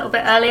about a little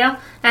bit earlier,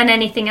 and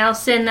anything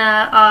else in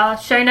our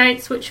show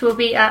notes, which will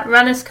be at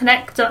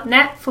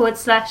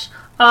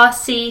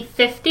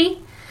runnersconnect.net/RC50.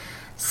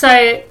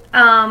 So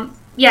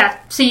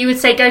so you would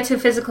say go to a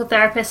physical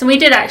therapist. And we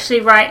did actually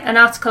write an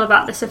article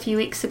about this a few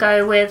weeks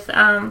ago with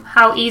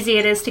how easy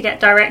it is to get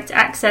direct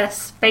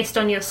access based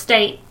on your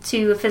state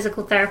to a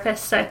physical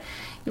therapist. So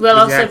we'll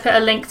also put a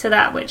link to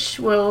that, which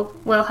will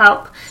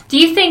help. Do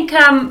you think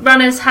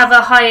runners have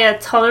a higher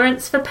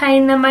tolerance for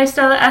pain than most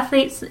other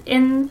athletes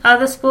in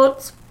other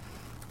sports?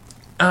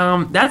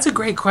 That's a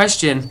great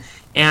question.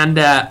 And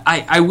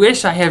I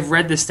wish I have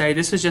read this study.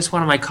 This was just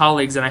one of my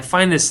colleagues, and I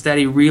find this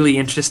study really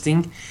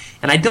interesting.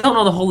 And I don't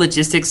know the whole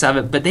logistics of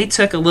it, but they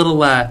took a little,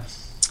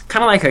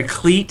 kind of like a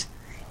cleat,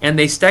 and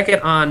they stuck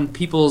it on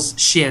people's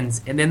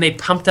shins, and then they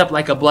pumped up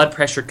like a blood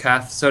pressure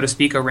cuff, so to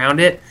speak, around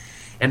it.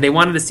 And they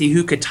wanted to see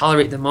who could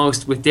tolerate the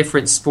most with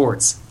different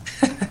sports.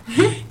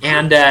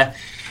 And I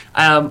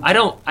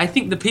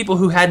think the people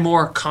who had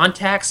more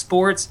contact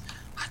sports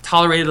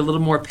tolerated a little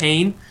more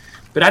pain,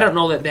 but I don't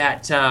know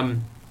that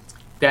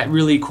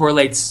really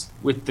correlates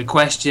with the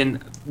question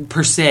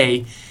per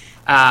se.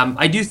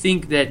 I do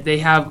think that they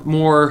have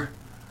more.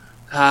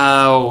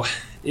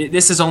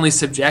 This is only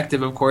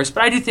subjective, of course,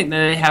 but I do think that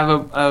they have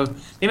a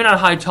maybe not a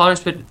high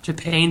tolerance to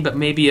pain, but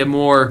maybe a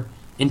more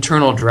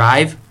internal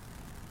drive.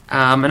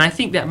 And I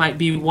think that might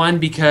be one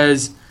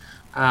because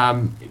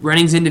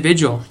running's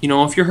individual.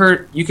 If you're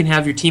hurt, you can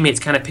have your teammates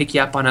kind of pick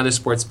you up on other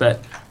sports,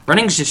 but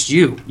running's just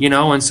you,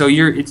 and so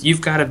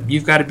you've got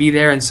to be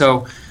there. And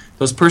so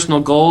those personal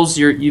goals,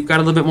 you've got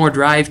a little bit more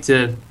drive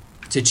to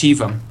achieve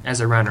them as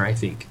a runner, I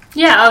think.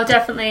 Yeah, oh,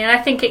 definitely. And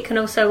I think it can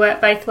also work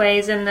both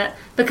ways in that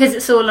because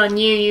it's all on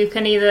you, you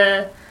can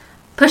either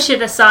push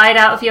it aside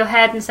out of your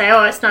head and say,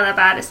 oh, it's not that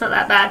bad, it's not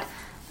that bad.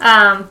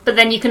 But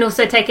then you can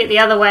also take it the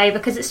other way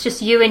because it's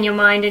just you in your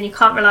mind and you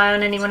can't rely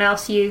on anyone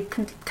else. You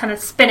can kind of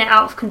spin it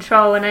out of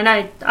control. And I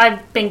know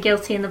I've been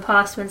guilty in the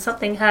past when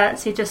something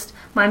hurts,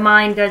 my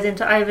mind goes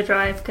into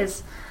overdrive.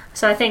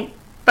 So I think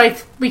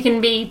we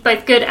can be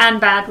both good and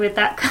bad with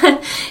that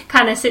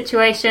kind of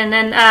situation.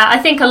 And I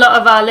think a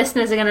lot of our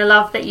listeners are going to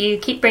love that you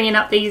keep bringing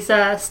up these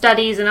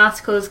studies and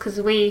articles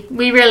because we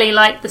really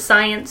like the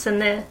science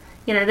and the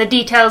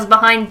details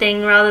behind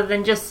things rather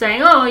than just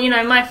saying, oh,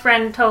 my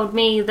friend told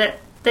me that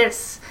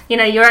this,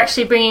 you're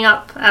actually bringing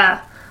up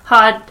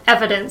hard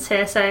evidence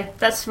here. So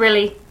that's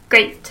really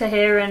great to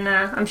hear, and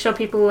I'm sure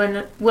people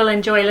will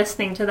enjoy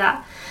listening to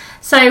that.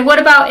 So what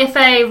about if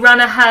a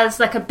runner has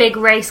like a big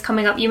race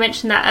coming up? You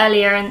mentioned that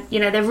earlier, and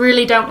they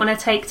really don't want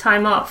to take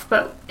time off,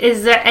 but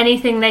is there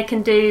anything they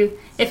can do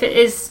if it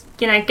is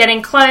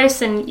getting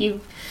close and I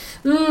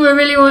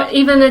really want,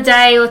 even a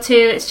day or two,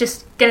 it's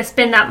just going to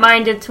spin that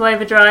mind into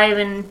overdrive?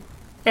 And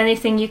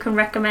anything you can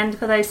recommend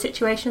for those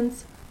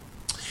situations?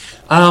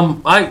 We'll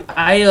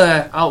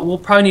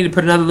probably need to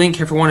put another link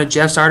here for one of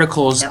Jeff's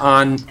articles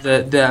on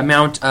the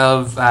amount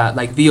of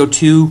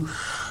VO2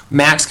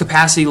 max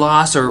capacity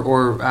loss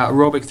or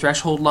aerobic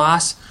threshold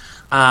loss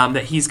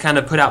that he's kind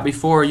of put out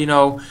before.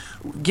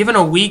 Given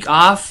a week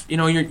off,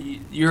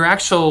 your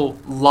actual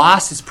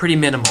loss is pretty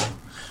minimal.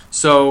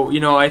 So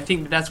I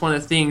think that's one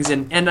of the things,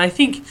 and I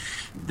think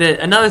that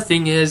another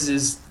thing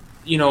is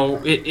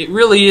it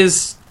really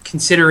is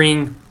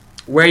considering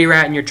where you're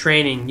at in your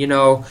training.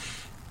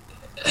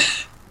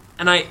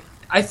 And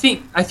I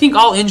think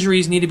all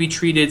injuries need to be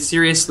treated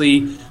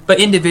seriously, but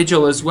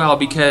individual as well,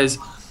 because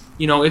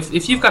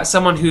if you've got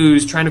someone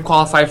who's trying to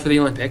qualify for the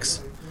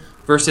Olympics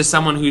versus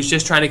someone who's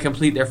just trying to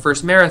complete their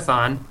first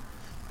marathon,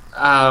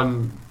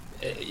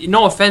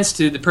 no offense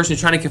to the person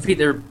who's trying to complete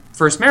their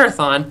first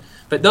marathon,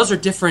 but those are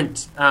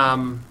different.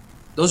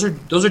 Those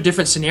are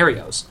different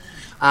scenarios.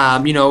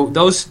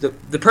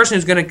 The person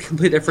who's going to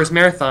complete their first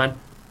marathon,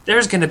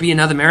 there's going to be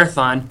another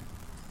marathon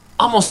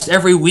almost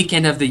every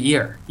weekend of the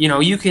year.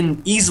 You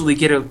can easily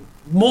get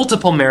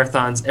multiple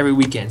marathons every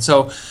weekend.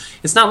 So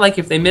it's not like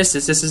if they miss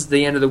this is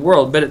the end of the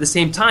world. But at the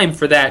same time,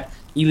 for that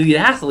elite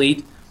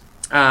athlete,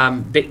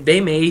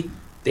 they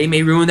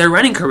may ruin their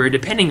running career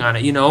depending on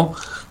it.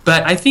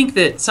 But I think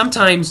that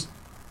sometimes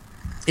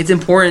it's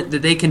important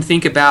that they can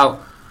think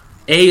about,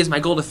 A, is my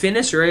goal to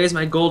finish, or A, is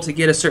my goal to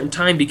get a certain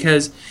time?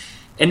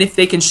 And if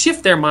they can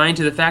shift their mind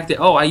to the fact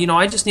that,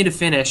 I just need to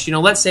finish.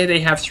 Let's say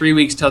they have 3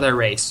 weeks till their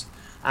race.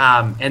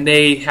 And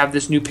they have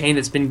this new pain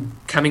that's been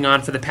coming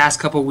on for the past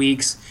couple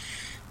weeks,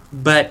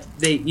 but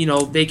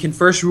they can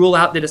first rule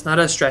out that it's not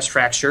a stress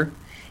fracture,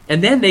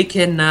 and then they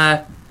can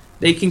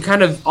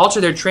kind of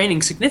alter their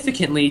training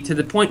significantly to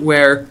the point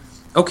where,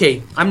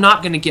 okay, I'm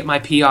not going to get my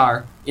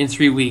PR in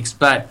 3 weeks,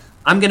 but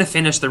I'm going to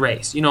finish the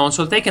race. And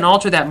so if they can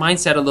alter that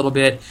mindset a little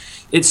bit,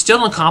 it's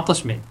still an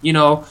accomplishment.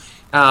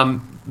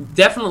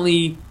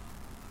 Definitely,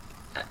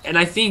 and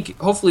I think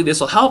hopefully this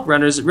will help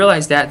runners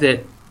realize that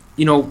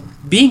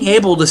being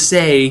able to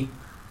say,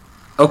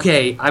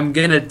 okay, I'm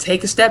going to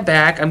take a step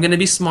back, I'm going to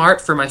be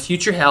smart for my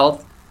future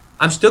health,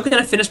 I'm still going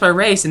to finish my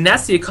race, and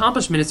that's the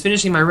accomplishment, is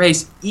finishing my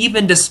race,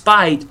 even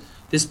despite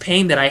this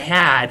pain that I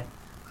had,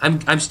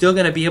 I'm still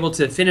going to be able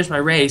to finish my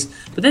race.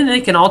 But then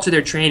they can alter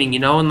their training,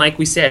 and like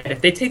we said,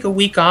 if they take a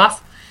week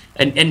off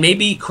and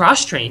maybe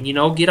cross-train,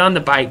 get on the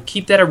bike,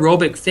 keep that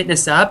aerobic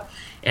fitness up,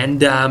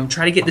 and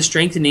try to get the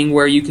strengthening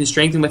where you can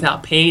strengthen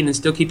without pain and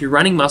still keep your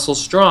running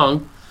muscles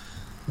strong,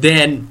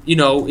 then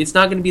it's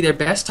not going to be their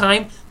best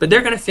time, but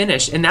they're going to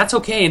finish, and that's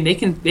okay. And they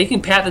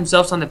can pat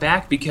themselves on the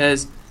back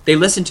because they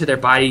listen to their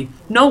body,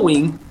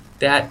 knowing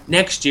that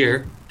next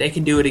year they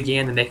can do it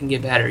again and they can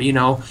get better.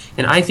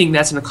 And I think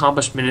that's an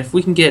accomplishment. If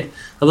we can get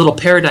a little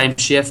paradigm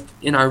shift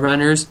in our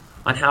runners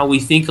on how we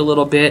think a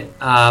little bit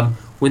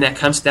when that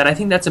comes to that, I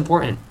think that's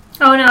important.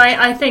 Oh no,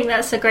 I think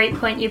that's a great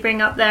point you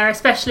bring up there,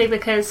 especially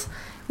because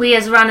we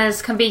as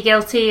runners can be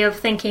guilty of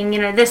thinking,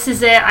 this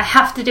is it, I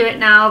have to do it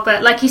now.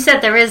 But like you said,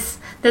 there's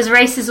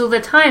races all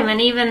the time,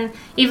 and even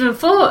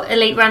for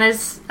elite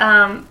runners,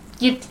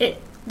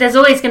 there's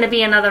always going to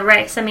be another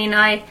race. I mean,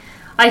 I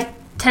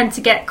tend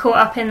to get caught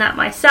up in that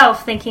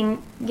myself, thinking,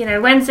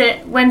 when's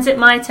it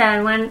my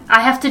turn? When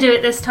I have to do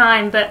it this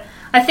time? But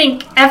I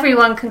think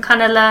everyone can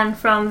kind of learn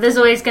from. There's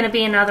always going to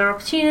be another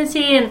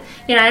opportunity, and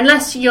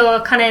unless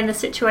you're kind of in the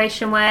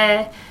situation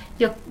where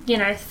you're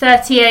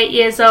 38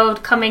 years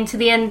old coming to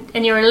the end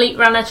and you're an elite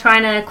runner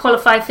trying to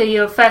qualify for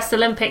your first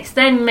Olympics,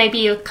 then maybe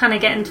you're kind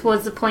of getting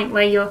towards the point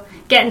where you're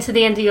getting to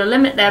the end of your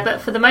limit there.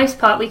 But for the most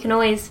part, we can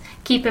always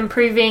keep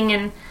improving,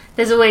 and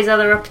there's always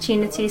other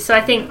opportunities. So I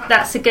think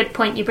that's a good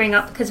point you bring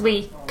up, because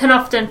we can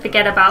often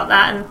forget about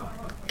that and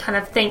kind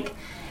of think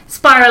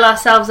spiral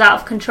ourselves out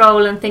of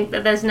control and think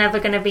that there's never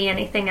going to be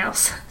anything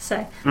else.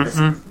 So that's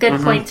a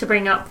good point to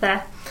bring up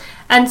there.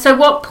 And so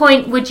what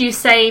point would you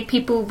say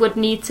people would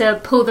need to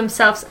pull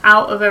themselves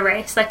out of a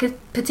race, like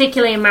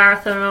particularly a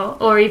marathon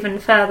or even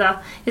further?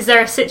 Is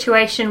there a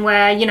situation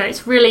where,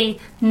 it's really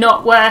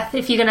not worth,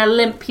 if you're going to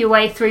limp your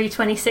way through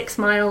 26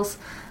 miles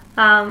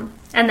and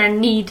then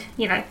need,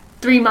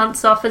 3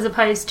 months off, as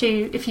opposed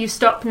to if you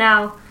stop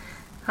now,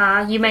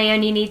 you may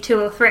only need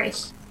 2 or 3?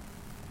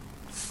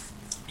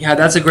 Yeah,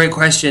 that's a great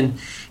question,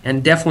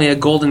 and definitely a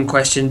golden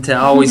question to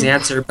always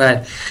answer.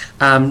 But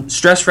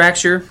stress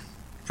fracture,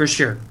 for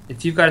sure.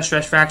 If you've got a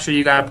stress fracture,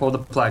 you got to pull the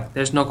plug.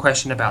 There's no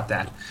question about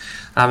that.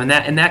 And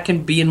that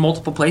can be in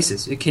multiple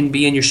places. It can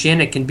be in your shin.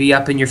 It can be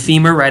up in your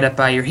femur, right up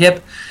by your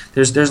hip.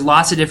 There's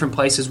lots of different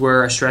places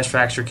where a stress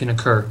fracture can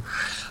occur.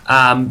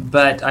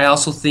 But I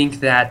also think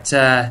that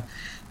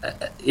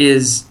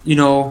if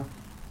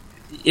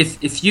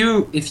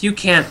you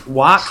can't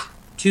walk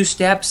 2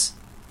 steps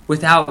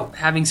without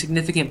having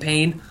significant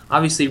pain,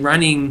 obviously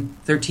running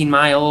 13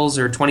 miles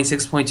or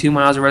 26.2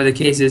 miles or whatever the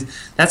case is,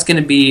 that's going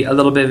to be a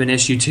little bit of an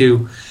issue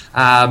too.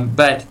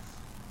 But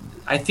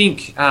I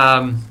think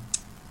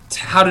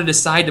how to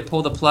decide to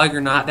pull the plug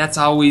or not, that's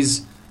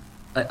always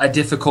a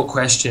difficult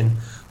question.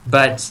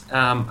 But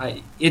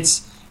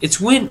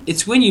it's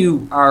when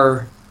you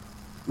are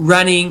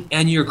running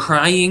and you're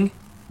crying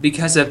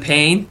because of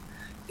pain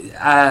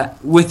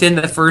within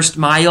the first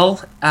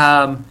mile.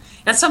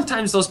 And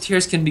sometimes those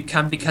tears can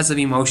become because of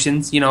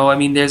emotions.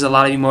 There's a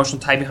lot of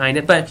emotional tie behind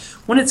it. But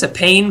when it's a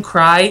pain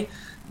cry,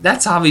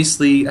 that's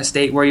obviously a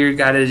state where you've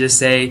got to just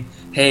say,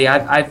 hey,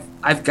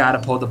 I've got to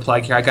pull the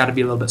plug here. I got to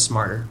be a little bit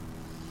smarter.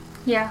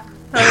 Yeah,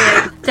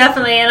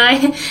 definitely.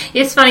 And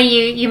it's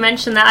funny you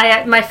mentioned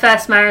that. My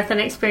first marathon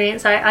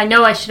experience, I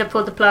know I should have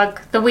pulled the plug.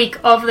 The week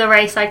of the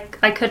race, I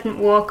couldn't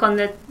walk on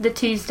the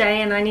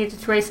Tuesday, and I needed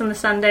to race on the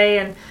Sunday,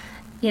 and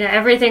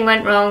everything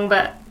went wrong.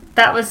 But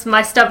that was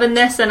my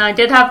stubbornness, and I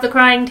did have the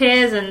crying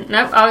tears, and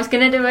nope, I was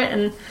going to do it,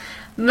 and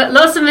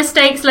lots of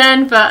mistakes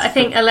learned, but I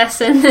think a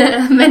lesson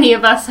that many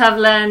of us have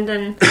learned,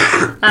 and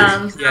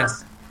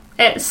yes.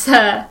 It's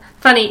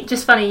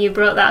funny you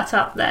brought that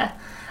up there.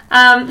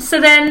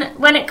 So then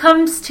when it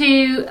comes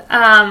to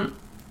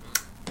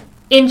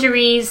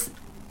injuries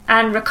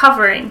and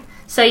recovering,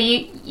 so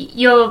you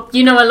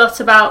know a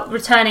lot about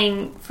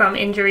returning from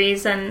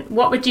injuries, and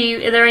are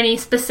there any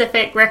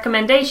specific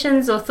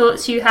recommendations or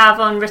thoughts you have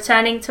on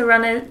returning to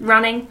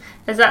running?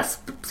 As that's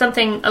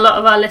something a lot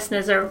of our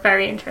listeners are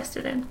very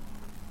interested in.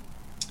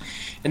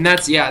 And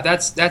that's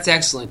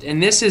excellent.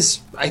 And this is,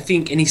 I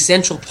think, an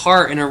essential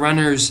part in a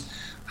runner's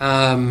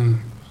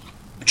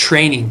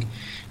training,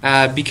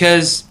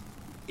 because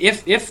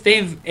if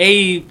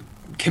they've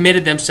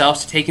committed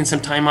themselves to taking some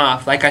time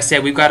off, like I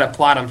said, we've got to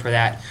applaud them for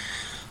that.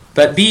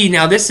 But B,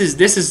 now this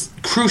is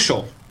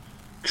crucial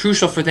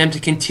for them to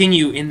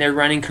continue in their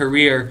running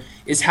career,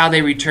 is how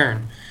they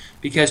return.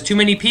 Because too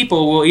many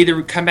people will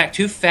either come back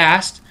too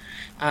fast,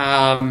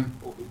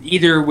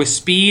 either with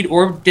speed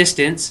or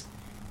distance,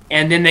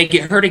 and then they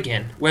get hurt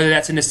again. Whether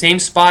that's in the same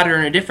spot or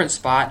in a different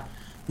spot,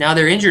 now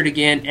they're injured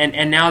again,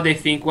 and now they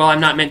think, well, I'm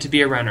not meant to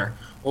be a runner.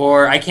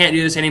 Or I can't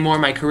do this anymore,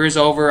 my career's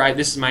over,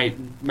 this is my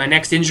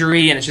next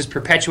injury, and it's just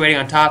perpetuating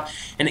on top.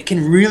 And it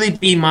can really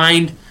be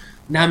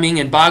mind-numbing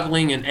and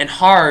boggling and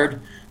hard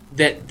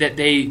that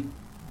they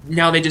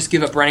just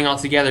give up running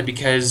altogether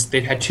because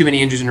they've had too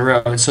many injuries in a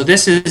row. And so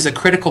this is a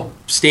critical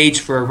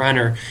stage for a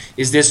runner,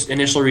 is this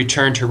initial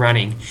return to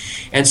running.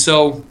 And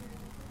so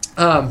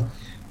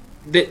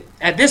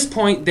at this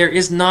point, there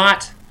is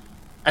not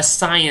a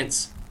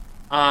science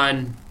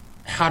on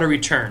how to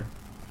return.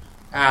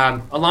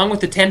 Along with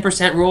the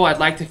 10% rule, I'd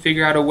like to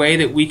figure out a way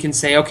that we can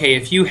say, okay,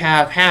 if you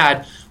have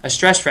had a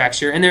stress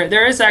fracture, and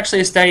there is actually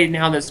a study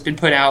now that's been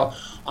put out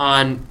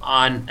on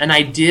an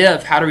idea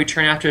of how to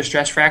return after a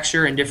stress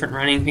fracture and different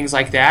running, things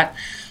like that,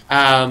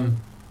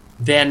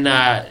 then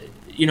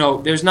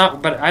there's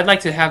not, but I'd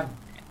like to have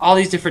all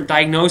these different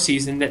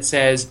diagnoses and that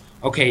says,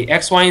 okay,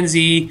 X, Y, and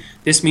Z,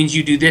 this means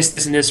you do this,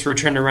 this, and this for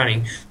return to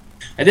running.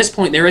 At this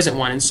point, there isn't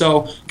one. And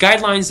so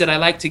guidelines that I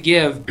like to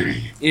give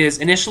is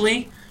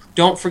initially,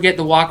 don't forget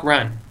the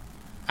walk-run.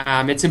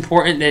 It's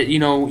important that,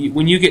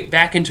 when you get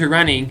back into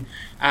running,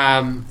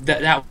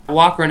 that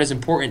walk-run is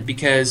important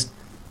because,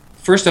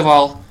 first of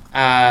all,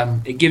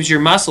 it gives your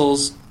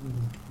muscles,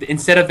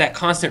 instead of that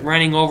constant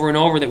running over and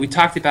over that we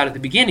talked about at the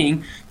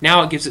beginning,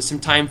 now it gives it some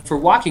time for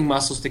walking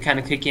muscles to kind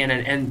of kick in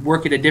and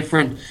work at a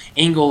different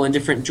angle and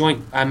different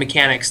joint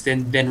mechanics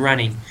than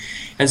running.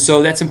 And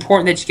so that's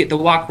important that you get the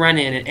walk-run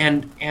in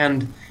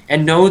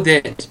and know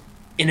that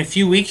in a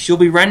few weeks you'll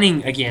be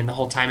running again the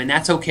whole time, and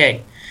that's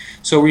okay.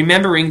 So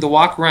remembering the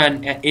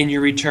walk-run in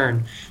your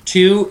return.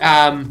 2,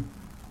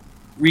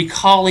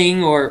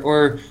 recalling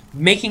or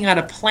making out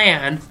a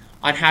plan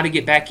on how to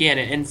get back in.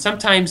 And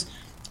sometimes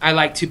I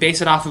like to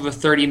base it off of a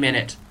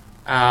 30-minute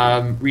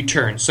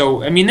return.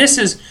 So, this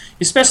is,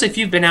 especially if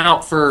you've been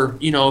out for,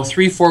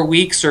 3-4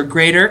 weeks or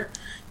greater,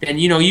 then,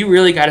 you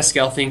really got to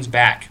scale things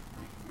back.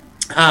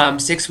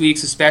 6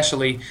 weeks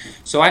especially.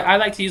 So I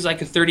like to use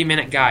like a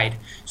 30-minute guide.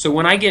 So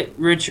when I get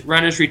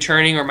runners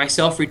returning or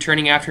myself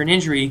returning after an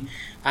injury,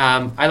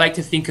 I like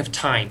to think of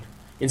time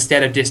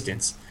instead of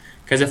distance.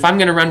 Because if I'm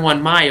going to run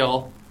 1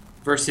 mile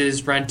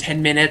versus run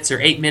 10 minutes or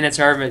 8 minutes,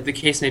 however the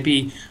case may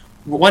be,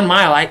 1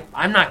 mile,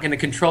 I'm not going to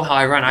control how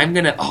I run. I'm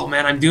going to, oh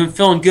man,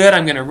 feeling good,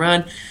 I'm going to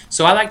run.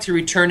 So I like to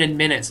return in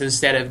minutes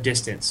instead of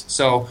distance.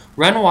 So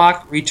run,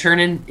 walk, return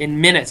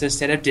in minutes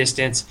instead of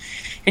distance.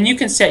 And you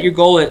can set your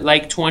goal at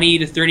like 20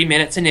 to 30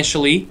 minutes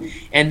initially,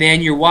 and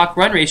then your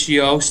walk-run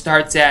ratio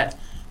starts at,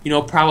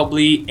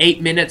 probably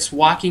 8 minutes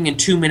walking and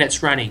 2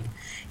 minutes running.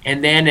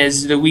 And then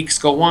as the weeks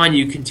go on,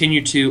 you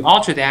continue to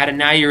alter that, and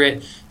now you're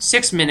at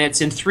 6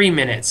 minutes and 3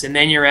 minutes, and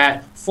then you're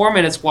at 4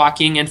 minutes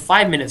walking and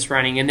 5 minutes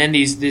running, and then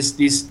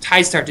these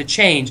ties start to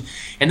change.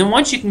 And then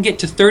once you can get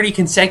to 30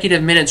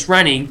 consecutive minutes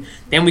running,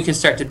 then we can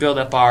start to build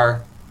up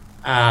our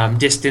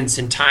distance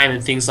and time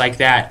and things like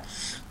that.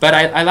 But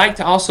I like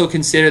to also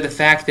consider the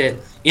fact that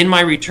in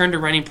my return to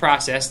running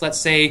process,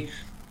 let's say,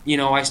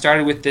 I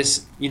started with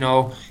this,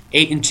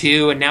 8 and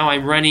 2, and now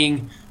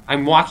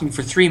I'm walking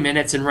for 3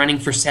 minutes and running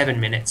for 7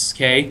 minutes,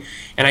 okay?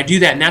 And I do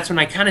that, and that's when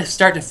I kind of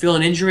start to feel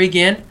an injury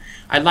again.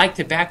 I'd like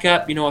to back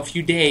up, a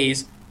few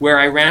days where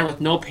I ran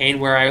with no pain,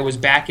 where I was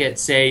back at,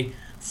 say,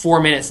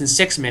 4 minutes and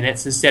 6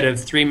 minutes instead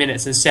of 3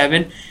 minutes and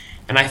 7.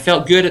 And I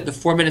felt good at the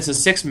 4 minutes and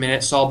 6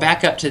 minutes, so I'll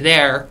back up to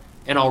there,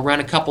 and I'll run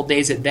a couple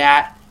days at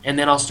that, and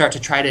then I'll start to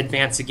try to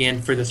advance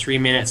again for the 3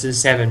 minutes and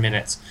 7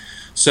 minutes.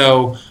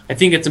 So I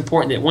think it's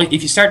important that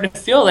if you start to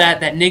feel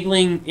that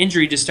niggling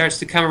injury just starts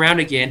to come around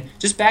again,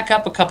 just back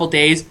up a couple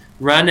days,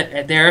 run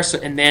there,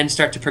 and then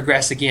start to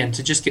progress again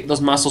to just get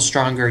those muscles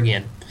stronger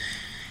again.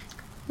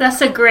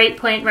 That's a great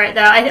point right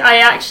there.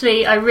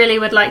 I really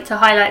would like to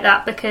highlight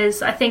that,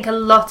 because I think a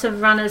lot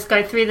of runners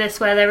go through this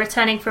where they're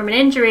returning from an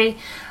injury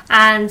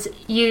and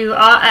you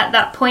are at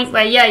that point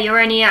where, you're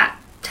only at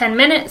 10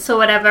 minutes or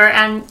whatever,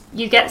 and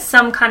you get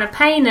some kind of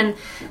pain, and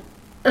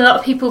a lot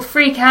of people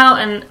freak out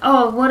and,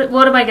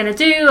 what am I going to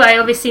do? I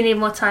obviously need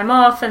more time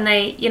off, and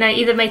they,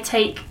 either may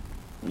take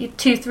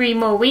 2-3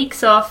 more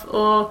weeks off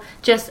or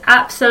just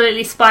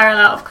absolutely spiral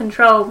out of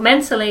control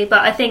mentally.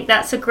 But I think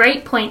that's a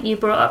great point you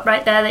brought up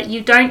right there, that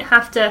you don't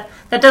have to,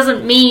 that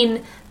doesn't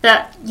mean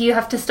that you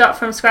have to start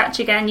from scratch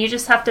again. You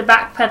just have to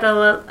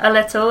backpedal a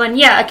little, and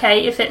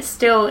if it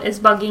still is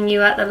bugging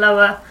you at the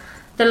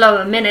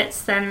lower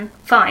minutes, then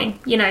fine,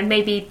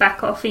 maybe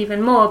back off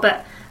even more.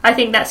 But I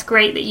think that's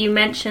great that you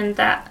mentioned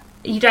that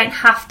you don't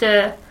have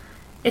to,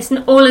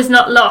 all is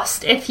not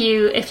lost if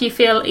you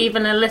feel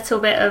even a little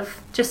bit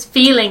of just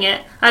feeling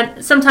it.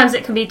 And sometimes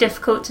it can be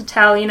difficult to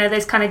tell,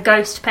 those kind of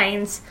ghost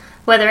pains,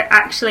 whether it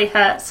actually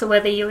hurts or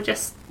whether you're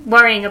just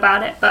worrying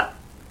about it. But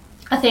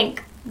I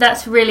think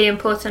that's a really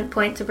important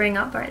point to bring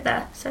up right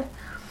there. So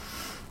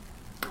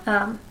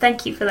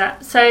thank you for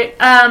that. So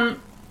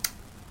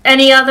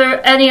any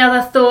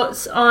other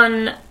thoughts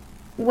on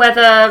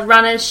whether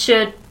runners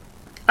should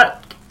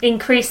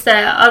increase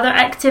their other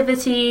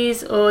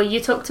activities, or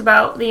you talked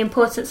about the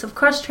importance of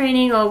cross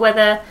training, or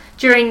whether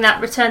during that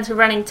return to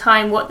running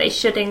time what they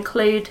should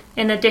include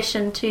in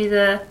addition to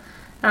the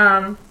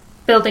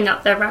building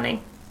up their running?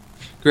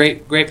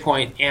 Great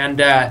point. And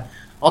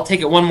I'll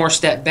take it one more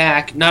step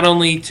back, not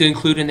only to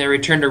include in their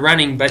return to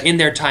running, but in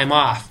their time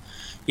off.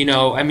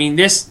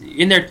 This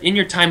in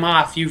your time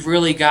off, you've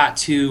really got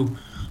to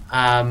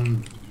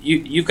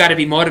you've got to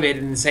be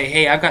motivated and say,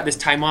 hey, I've got this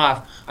time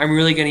off. I'm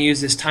really going to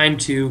use this time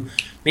to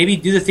maybe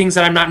do the things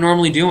that I'm not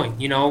normally doing,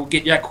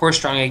 get that core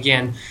strong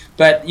again.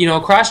 But,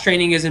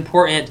 cross-training is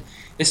important.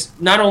 It's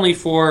not only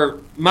for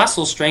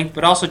muscle strength,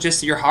 but also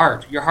just your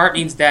heart. Your heart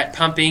needs that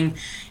pumping,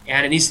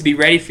 and it needs to be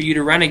ready for you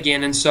to run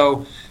again. And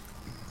so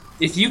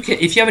if you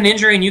have an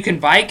injury and you can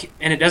bike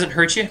and it doesn't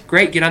hurt you,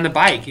 great, get on the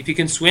bike. If you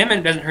can swim and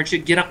it doesn't hurt you,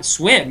 get on,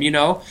 swim,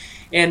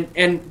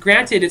 And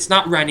granted, it's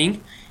not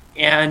running,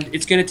 and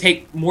it's going to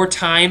take more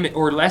time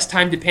or less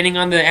time depending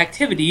on the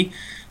activity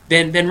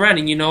than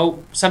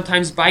running.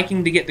 Sometimes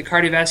biking, to get the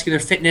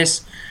cardiovascular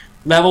fitness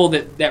level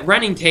that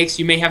running takes,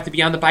 you may have to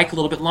be on the bike a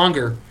little bit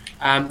longer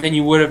than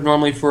you would have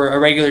normally for a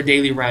regular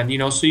daily run.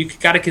 So you've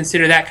got to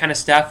consider that kind of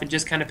stuff and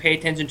just kind of pay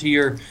attention to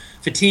your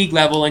fatigue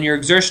level and your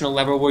exertional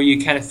level, where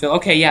you kind of feel,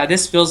 okay, yeah,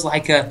 this feels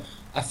like a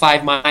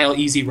 5 mile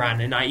easy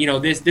run, and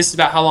this is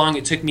about how long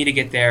it took me to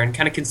get there, and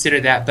kind of consider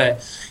that.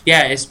 But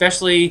yeah,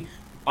 especially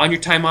on your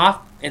time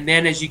off, and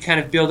then as you kind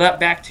of build up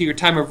back to your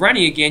time of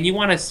running again, you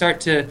want to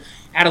start to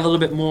add a little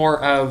bit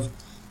more of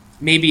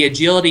maybe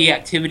agility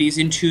activities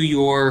into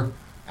your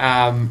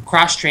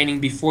cross training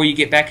before you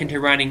get back into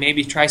running.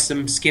 Maybe try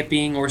some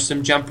skipping or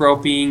some jump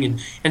roping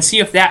and see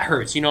if that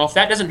hurts. If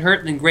that doesn't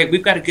hurt, then great.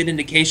 We've got a good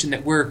indication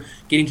that we're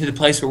getting to the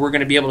place where we're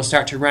going to be able to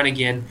start to run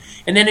again.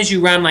 And then as you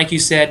run, like you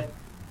said,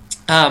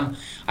 I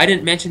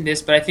didn't mention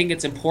this, but I think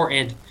it's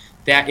important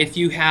that if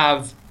you're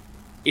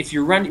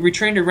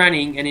returning to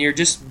running and you're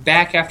just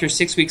back after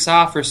 6 weeks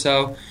off or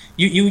so,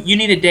 you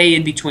need a day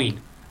in between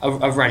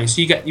of running.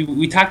 So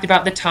we talked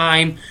about the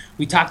time,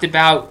 we talked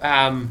about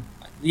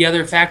the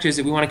other factors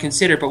that we want to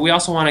consider, but we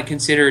also want to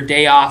consider a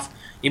day off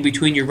in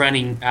between your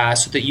running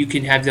so that you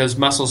can have those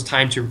muscles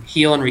time to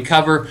heal and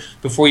recover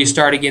before you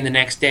start again the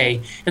next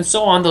day. And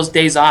so on those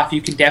days off,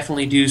 you can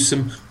definitely do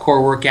some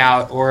core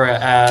workout or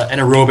an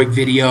aerobic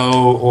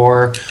video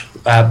or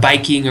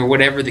biking or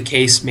whatever the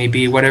case may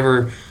be,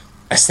 whatever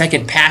a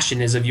second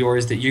passion is of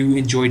yours that you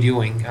enjoy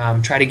doing.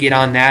 Try to get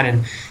on that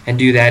and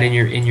do that in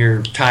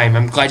your time.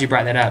 I'm glad you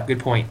brought that up. Good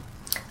point.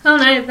 Oh,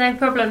 no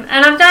problem.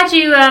 And I'm glad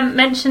you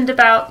mentioned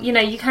about,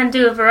 you can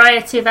do a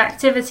variety of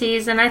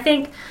activities. And I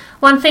think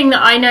one thing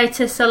that I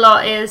notice a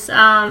lot is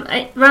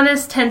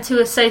runners tend to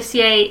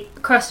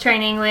associate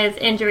cross-training with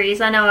injuries.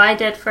 I know I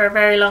did for a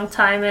very long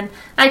time. And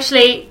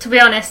actually, to be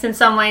honest, in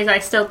some ways I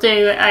still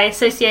do. I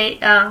associate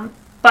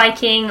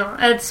biking, or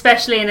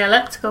especially in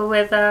elliptical,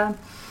 with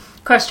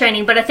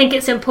cross-training. But I think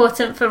it's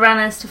important for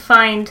runners to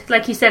find,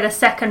 like you said, a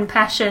second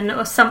passion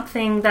or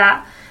something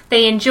that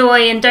they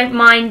enjoy and don't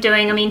mind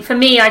doing. I mean, for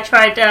me, I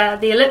tried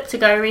the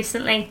elliptigo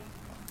recently,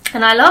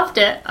 and I loved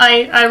it.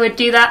 I would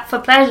do that for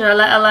pleasure,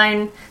 let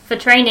alone for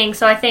training.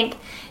 So I think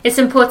it's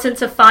important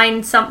to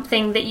find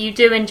something that you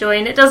do enjoy,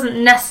 and it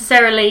doesn't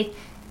necessarily,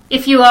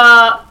 if you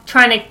are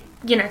trying to,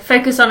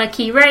 focus on a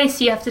key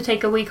race, you have to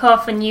take a week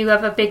off and you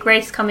have a big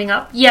race coming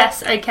up.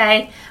 Yes,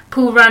 okay,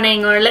 pool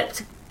running or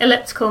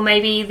elliptical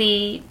may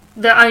be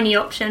the only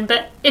option.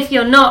 But if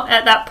you're not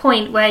at that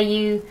point where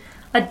you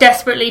are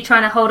desperately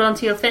trying to hold on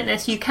to your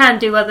fitness, you can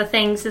do other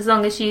things as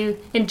long as you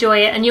enjoy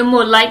it, and you're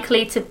more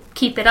likely to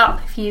keep it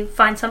up if you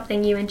find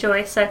something you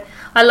enjoy. So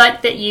I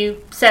like that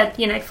you said,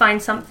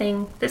 find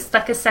something that's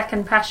like a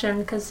second passion,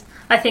 because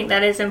I think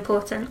that is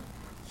important.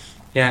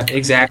 Yeah,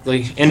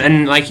 exactly.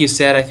 And like you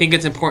said, I think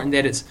it's important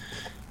that it's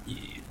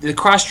the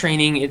cross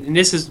training, and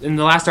this is in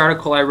the last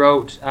article I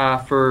wrote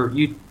for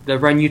the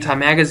Run Utah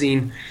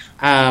magazine.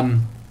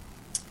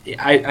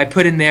 I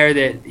put in there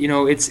that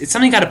it's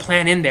something you got to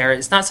plan in there.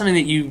 It's not something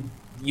that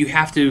you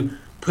have to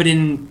put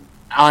in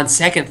on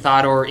second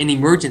thought or in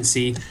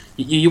emergency.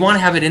 You want to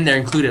have it in there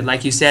included.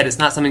 Like you said, it's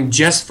not something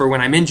just for when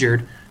I'm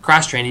injured.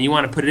 Cross training, you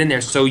want to put it in there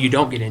so you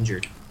don't get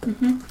injured.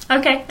 Mm-hmm.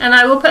 Okay, and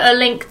I will put a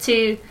link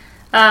to.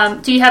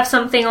 Do you have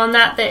something on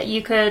that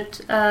you could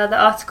the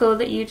article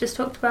that you just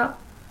talked about?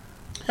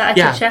 That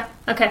I could share?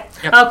 Okay.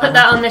 Yep. I'll put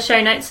that on the show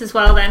notes as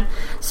well then.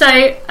 So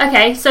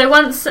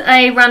once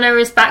a runner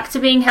is back to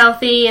being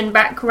healthy and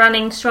back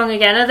running strong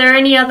again, are there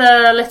any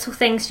other little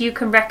things you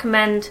can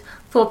recommend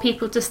for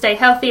people to stay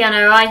healthy? I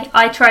know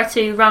I try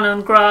to run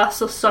on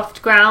grass or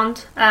soft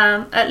ground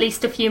at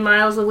least a few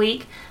miles a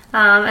week.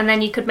 And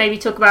then you could maybe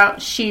talk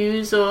about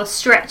shoes or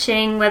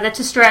stretching, whether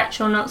to stretch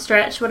or not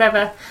stretch,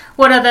 whatever.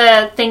 What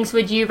other things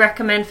would you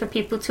recommend for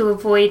people to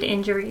avoid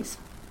injuries?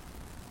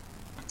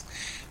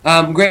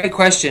 Great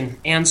question.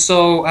 And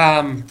so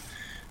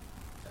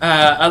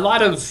a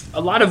lot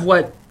of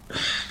what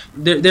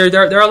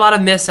there are a lot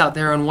of myths out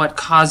there on what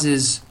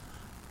causes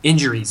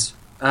injuries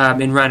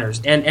in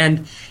runners,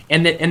 and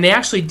they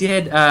actually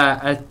did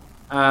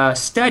a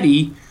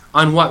study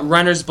on what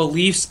runners'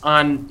 beliefs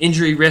on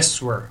injury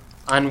risks were,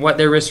 on what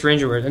their risks for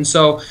injury were. And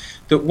so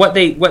what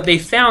they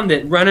found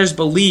that runners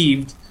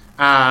believed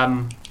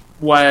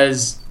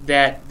was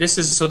that this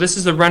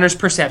is the runner's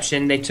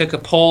perception. They took a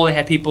poll, they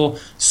had people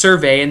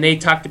survey, and they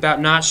talked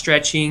about not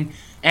stretching,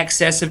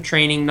 excessive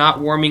training, not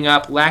warming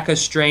up, lack of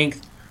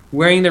strength,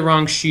 wearing the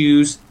wrong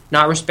shoes,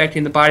 not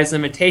respecting the body's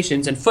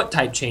limitations, and foot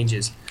type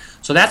changes.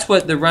 So that's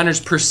what the runners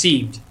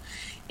perceived.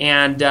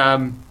 And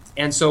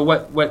so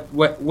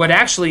what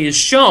actually is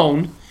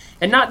shown,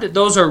 and not that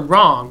those are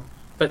wrong,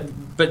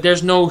 but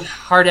there's no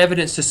hard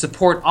evidence to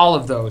support all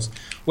of those.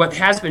 What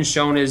has been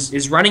shown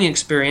is running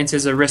experience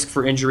is a risk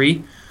for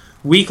injury,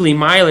 weekly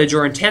mileage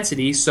or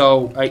intensity,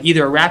 so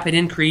either a rapid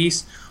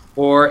increase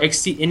or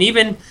exceed,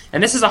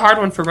 and this is a hard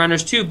one for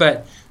runners too,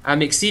 but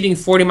exceeding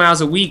 40 miles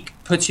a week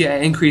puts you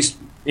at increased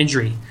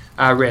injury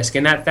risk,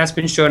 and that's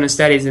been shown in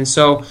studies. And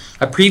so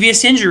a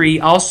previous injury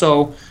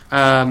also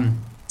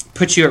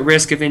puts you at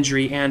risk of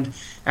injury. And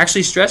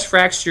actually, stress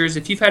fractures,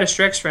 if you've had a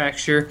stress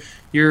fracture,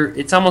 you're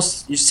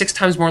 6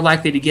 times more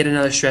likely to get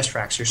another stress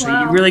fracture. So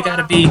you really got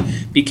to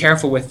be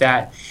careful with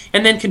that.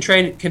 And then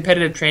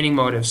competitive training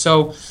motives.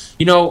 So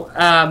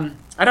I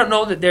don't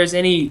know that there's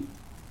any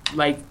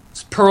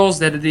pearls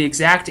that are the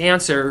exact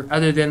answer,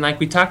 other than like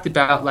we talked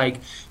about, like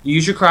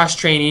use your cross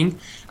training.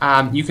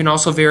 You can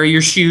also vary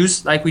your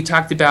shoes, like we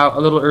talked about a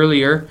little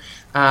earlier.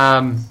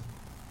 One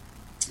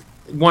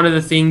of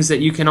the things that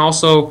you can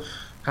also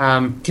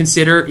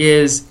consider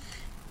is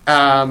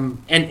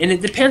and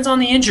it depends on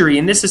the injury,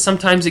 and this is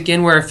sometimes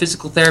again where a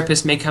physical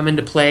therapist may come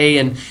into play,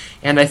 and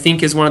I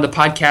think as one of the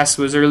podcasts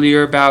was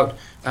earlier about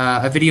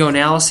a video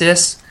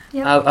analysis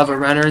of a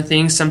runner and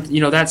things,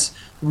 that's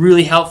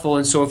really helpful.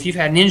 And so if you've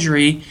had an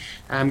injury,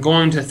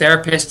 going to a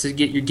therapist to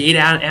get your gait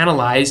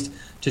analyzed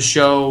to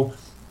show,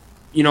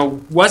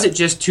 was it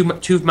just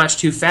too much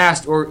too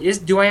fast, or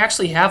do I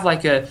actually have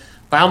like a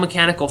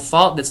biomechanical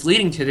fault that's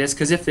leading to this?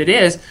 Because if it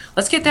is,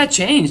 let's get that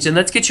changed and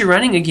let's get you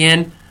running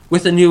again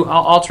with a new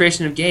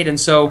alteration of gait. And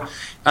so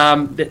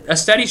a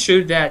study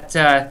showed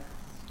that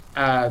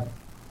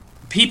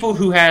people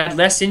who had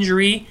less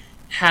injury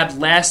had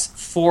less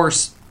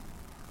force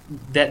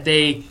that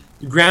they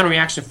ground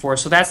reaction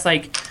force. So that's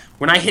like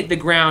when I hit the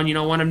ground,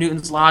 one of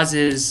Newton's laws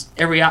is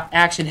every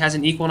action has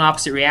an equal and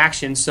opposite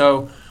reaction.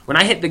 So when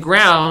I hit the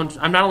ground,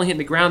 I'm not only hitting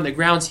the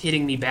ground's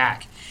hitting me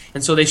back.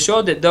 And so they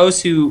showed that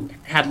those who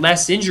had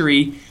less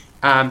injury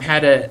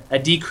had a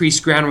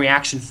decreased ground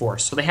reaction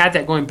force. So they had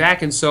that going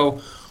back. And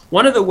so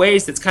one of the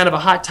ways that's kind of a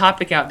hot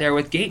topic out there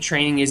with gait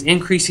training is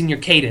increasing your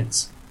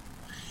cadence.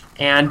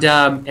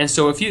 And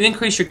so if you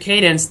increase your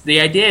cadence,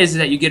 the idea is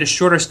that you get a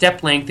shorter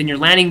step length and you're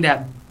landing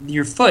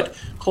your foot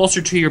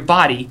closer to your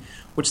body,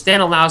 which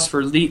then allows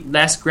for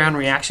less ground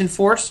reaction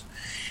force.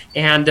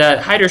 And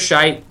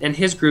Heiderscheit and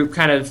his group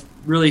kind of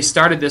really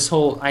started this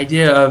whole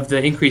idea of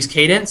the increased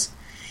cadence.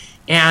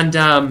 And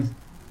I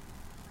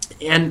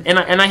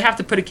have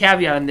to put a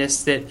caveat on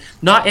this, that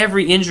not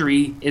every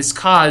injury is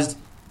caused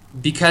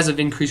because of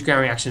increased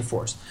ground reaction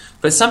force.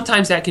 But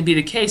sometimes that can be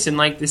the case. And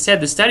like they said,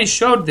 the studies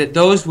showed that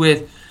those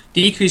with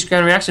decreased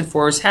ground reaction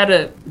force had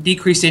a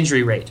decreased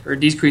injury rate or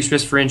decreased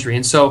risk for injury.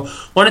 And so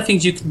one of the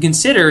things you can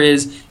consider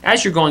is,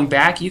 as you're going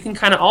back, you can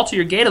kind of alter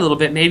your gait a little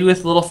bit, maybe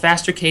with a little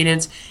faster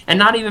cadence, and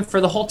not even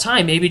for the whole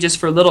time, maybe just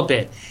for a little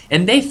bit.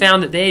 And they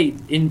found that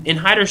in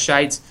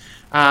Heiderscheit's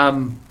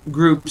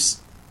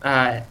group's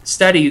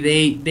study,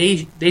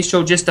 they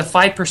showed just a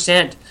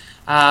 5%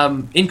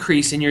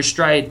 increase in your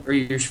stride or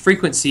your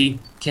frequency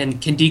can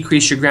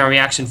decrease your ground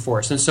reaction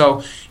force. And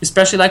so,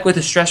 especially like with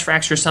a stress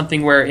fracture or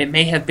something where it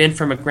may have been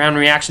from a ground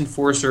reaction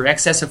force or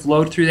excessive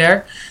load through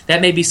there,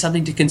 that may be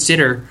something to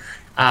consider,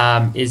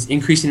 is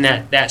increasing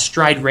that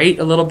stride rate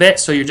a little bit.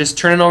 So you're just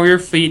turning over your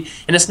feet,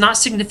 and it's not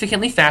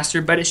significantly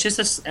faster, but it's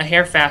just a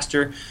hair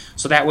faster,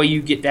 so that way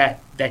you get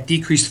that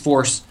decreased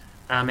force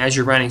as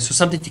you're running. So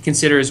something to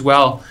consider as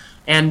well.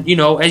 And,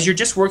 as you're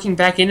just working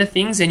back into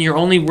things and you're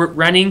only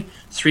running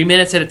 3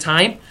 minutes at a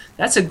time,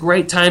 that's a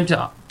great time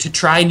to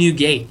try new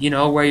gait,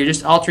 where you're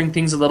just altering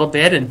things a little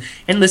bit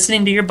and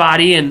listening to your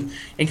body and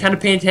kind of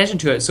paying attention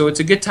to it. So it's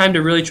a good time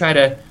to really try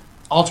to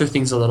alter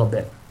things a little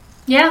bit.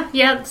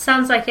 Yeah,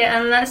 sounds like it.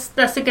 And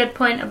that's a good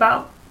point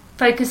about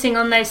focusing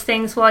on those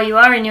things while you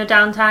are in your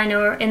downtime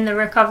or in the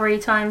recovery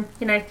time,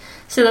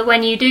 so that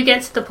when you do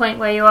get to the point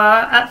where you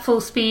are at full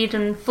speed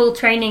and full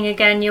training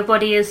again, your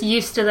body is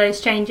used to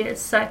those changes.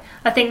 So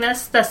I think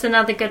that's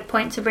another good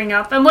point to bring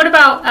up. And what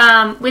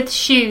about with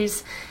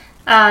shoes?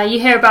 You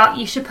hear about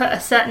you should put a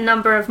certain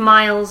number of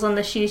miles on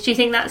the shoes. Do you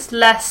think that's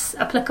less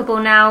applicable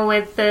now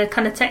with the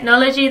kind of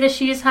technology the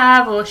shoes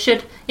have, or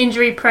should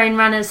injury-prone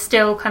runners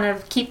still kind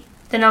of keep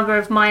the number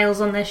of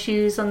miles on their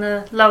shoes on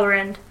the lower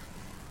end?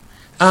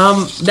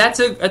 That's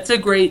a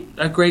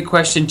great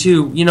question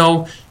too.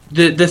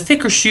 The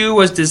thicker shoe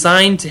was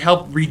designed to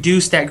help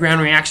reduce that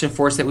ground reaction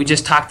force that we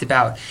just talked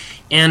about,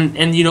 and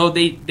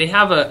they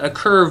have a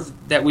curve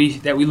that we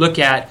look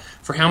at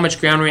for how much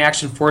ground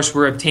reaction force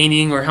we're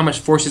obtaining or how much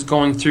force is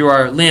going through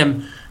our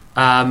limb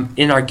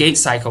in our gait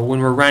cycle when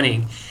we're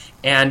running,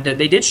 and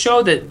they did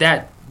show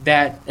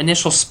that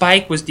initial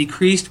spike was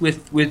decreased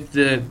with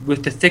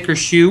the thicker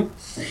shoe.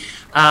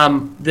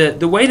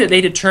 The way that they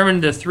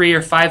determined the 300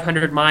 or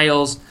 500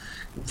 miles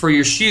for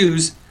your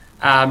shoes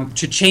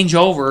to change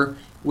over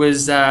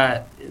was,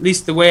 at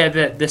least the way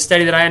the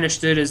study that I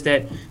understood, is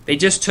that they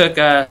just took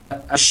a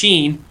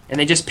machine and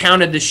they just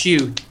pounded the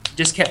shoe,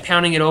 just kept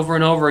pounding it over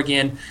and over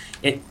again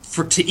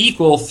to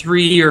equal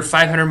 300 or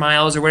 500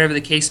 miles or whatever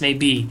the case may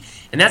be.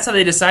 And that's how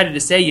they decided to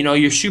say,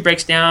 your shoe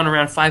breaks down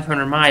around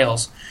 500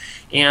 miles.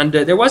 And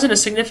there wasn't a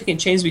significant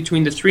change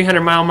between the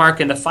 300-mile mark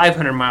and the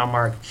 500-mile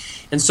mark.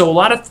 And so a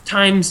lot of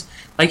times,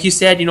 like you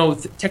said,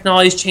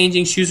 technology is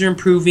changing, shoes are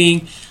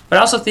improving, but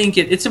I also think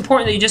it's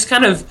important that you just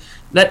kind of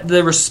let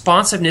the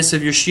responsiveness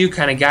of your shoe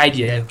kind of guide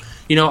you.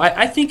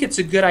 I think it's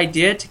a good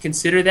idea to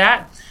consider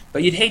that,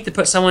 but you'd hate to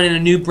put someone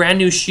in a brand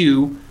new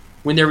shoe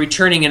when they're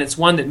returning and it's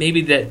one that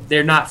maybe that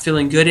they're not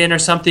feeling good in or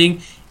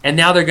something, and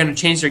now they're going to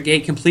change their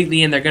gait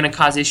completely and they're going to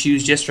cause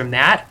issues just from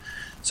that.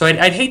 So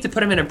I'd hate to put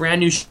them in a brand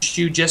new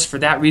shoe just for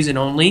that reason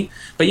only,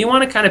 but you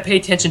want to kind of pay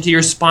attention to your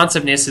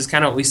responsiveness, is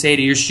kind of what we say,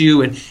 to your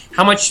shoe and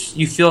how much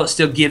you feel it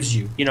still gives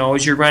you,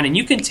 as you're running.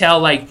 You can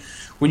tell, like,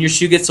 when your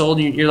shoe gets old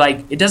and you're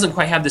like, it doesn't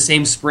quite have the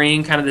same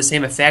spring, kind of the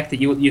same effect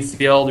that you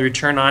feel the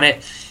return on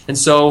it. And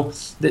so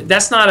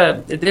there's not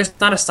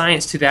a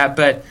science to that,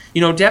 but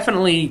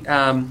definitely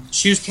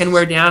shoes can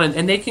wear down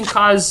and they can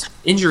cause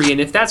injury.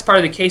 And if that's part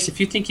of the case, if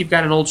you think you've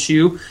got an old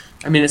shoe,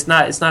 it's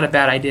not a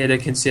bad idea to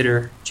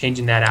consider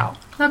changing that out.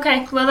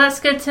 Okay, well, that's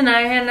good to know,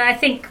 and I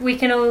think we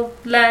can all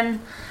learn.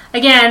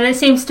 Again, it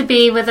seems to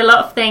be with a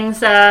lot of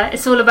things,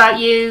 it's all about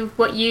you,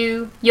 what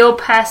your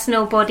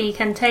personal body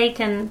can take,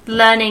 and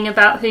learning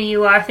about who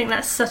you are. I think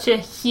that's such a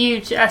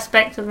huge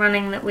aspect of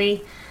running that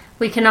we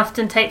can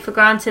often take for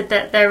granted,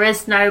 that there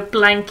is no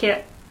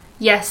blanket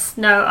yes,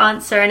 no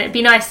answer. And it'd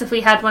be nice if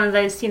we had one of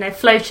those,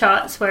 flow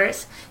charts where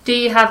it's, do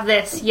you have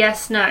this?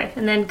 Yes, no,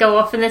 and then go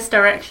off in this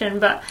direction.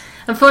 But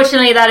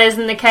unfortunately, that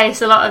isn't the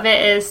case. A lot of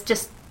it is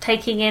just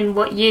taking in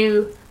what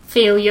you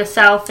feel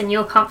yourself and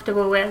you're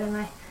comfortable with, and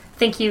I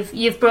think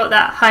you've brought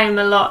that home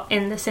a lot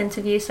in this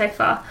interview so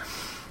far.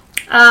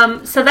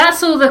 So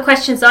that's all the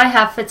questions I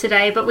have for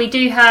today, but we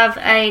do have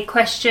a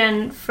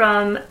question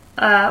from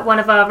one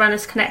of our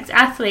Runners Connect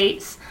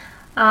athletes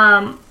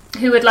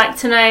who would like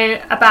to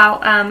know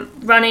about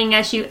running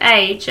as you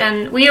age.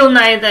 And we all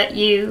know that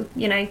you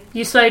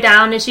slow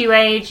down as you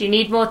age, you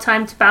need more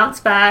time to bounce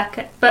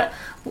back. But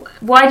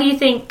why do you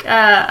think,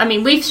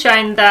 we've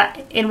shown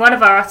that in one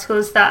of our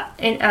articles that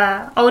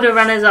older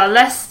runners are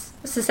less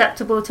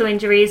susceptible to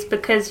injuries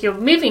because you're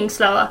moving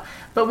slower.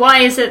 But why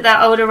is it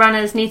that older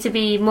runners need to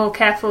be more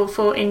careful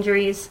for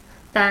injuries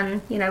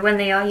than, when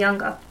they are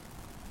younger?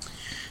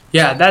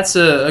 Yeah, that's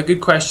a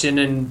good question.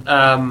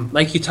 And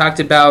like you talked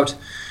about,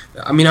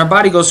 our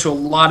body goes through a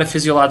lot of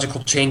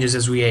physiological changes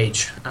as we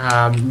age.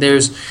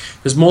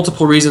 There's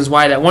multiple reasons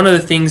why that. One of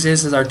the things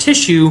is our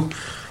tissue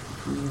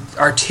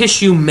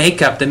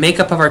makeup, the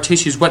makeup of our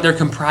tissues, what they're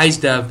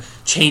comprised of,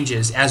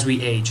 changes as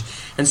we age.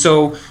 And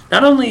so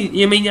not only,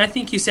 I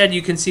think you said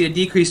you can see a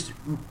decreased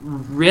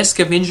risk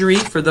of injury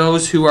for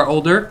those who are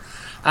older.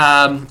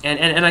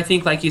 And I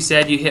think, like you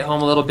said, you hit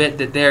home a little bit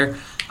that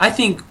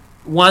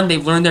one,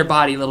 they've learned their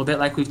body a little bit,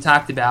 like we've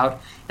talked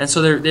about, and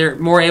so they're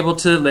more able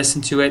to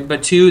listen to it.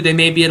 But two, they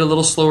may be at a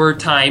little slower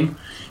time.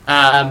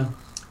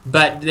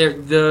 But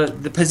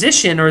the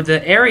position or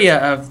the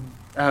area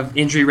of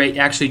injury rate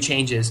actually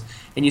changes.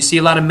 And you see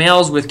a lot of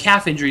males with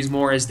calf injuries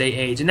more as they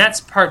age. And that's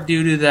part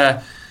due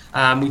to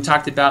we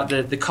talked about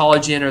the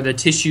collagen or the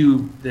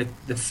tissue,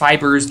 the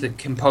fibers that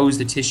compose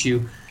the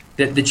tissue,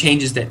 the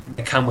changes that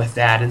come with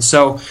that. And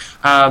so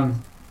I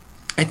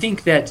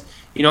think that,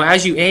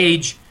 as you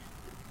age,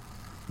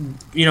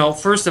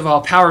 first of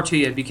all, power to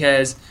you,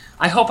 because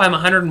I hope I'm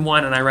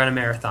 101 and I run a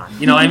marathon.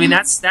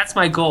 That's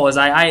my goal. Is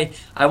I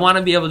want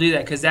to be able to do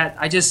that, because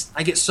I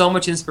get so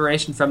much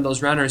inspiration from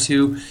those runners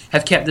who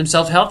have kept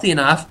themselves healthy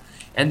enough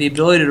and the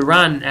ability to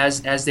run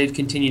as they've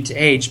continued to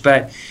age.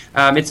 But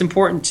it's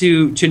important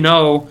to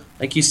know,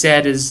 like you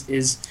said,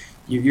 is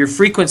your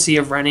frequency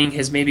of running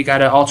has maybe got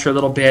to alter a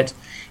little bit,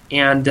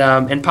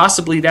 and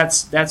possibly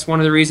that's one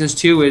of the reasons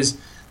too, is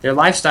their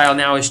lifestyle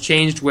now has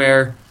changed,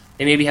 where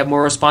they maybe have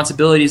more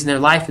responsibilities in their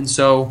life, and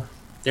so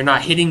they're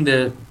not hitting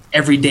the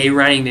everyday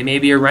running. They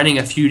maybe are running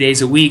a few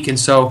days a week, and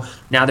so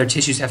now their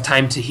tissues have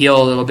time to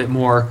heal a little bit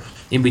more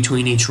in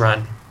between each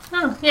run.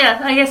 Oh,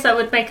 yeah, I guess that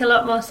would make a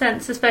lot more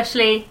sense,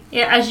 especially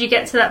as you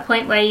get to that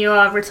point where you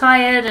are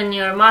retired and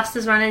you're a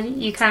masters runner.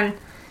 You can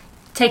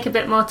take a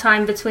bit more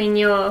time between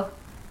your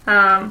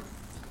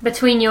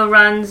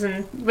runs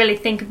and really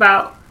think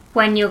about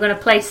when you're going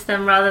to place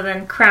them, rather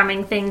than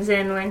cramming things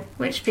in,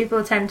 which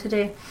people tend to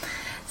do.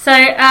 So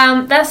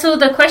that's all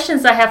the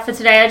questions I have for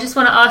today. I just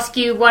want to ask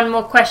you one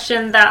more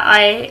question that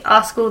I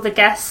ask all the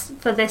guests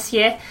for this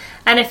year.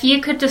 And if you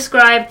could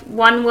describe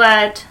one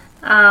word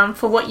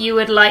for what you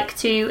would like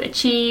to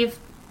achieve,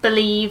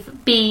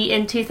 believe, be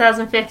in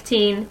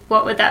 2015,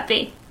 what would that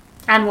be,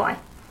 and why?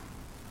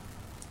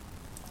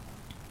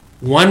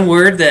 One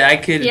word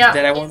that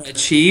that I want to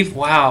achieve?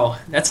 Wow,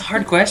 that's a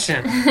hard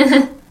question.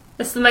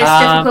 That's the most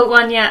difficult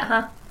one yet,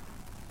 huh?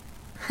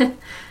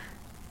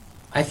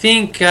 I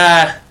think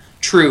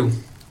true.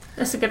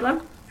 That's a good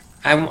one.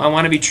 I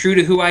want to be true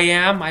to who I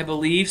am, my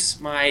beliefs,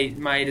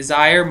 my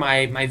desire,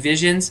 my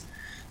visions.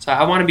 So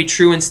I want to be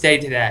true and stay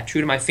to that. True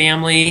to my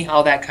family,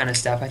 all that kind of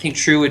stuff. I think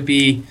true would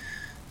be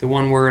the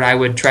one word I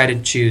would try to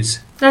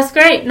choose. That's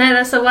great. No,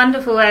 that's a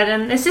wonderful word.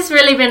 And it's just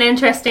really been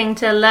interesting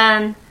to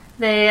learn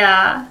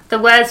the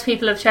words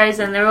people have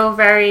chosen. They're all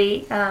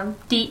very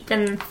deep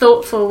and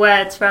thoughtful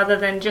words, rather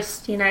than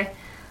just,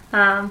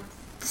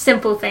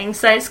 simple things.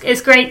 So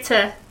it's great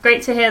to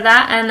hear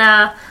that. And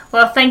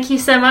thank you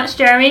so much,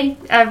 Jeremy.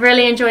 I've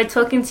really enjoyed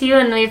talking to you,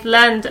 and I've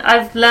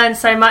learned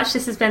so much.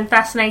 This has been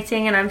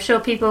fascinating, and I'm sure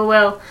people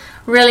will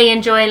really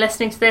enjoy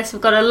listening to this.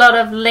 We've got a lot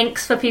of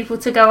links for people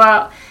to go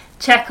out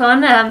check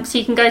on, so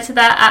you can go to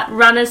that at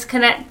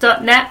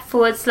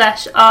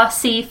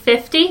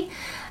runnersconnect.net/RC50.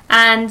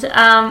 And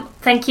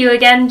thank you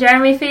again,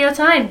 Jeremy, for your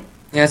time.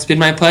 Yeah, it's been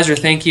my pleasure.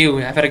 Thank you.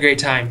 I've had a great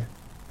time.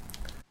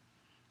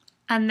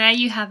 And there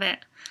you have it.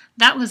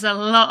 That was a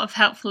lot of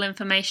helpful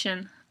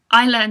information.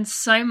 I learned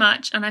so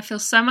much, and I feel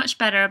so much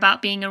better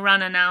about being a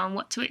runner now and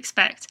what to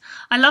expect.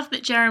 I love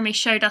that Jeremy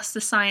showed us the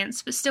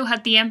science, but still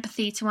had the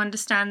empathy to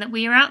understand that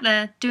we are out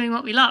there doing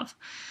what we love.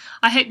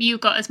 I hope you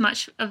got as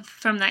much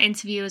from that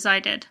interview as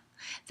I did.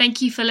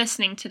 Thank you for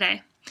listening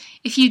today.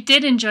 If you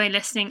did enjoy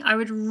listening, I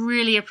would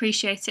really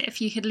appreciate it if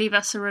you could leave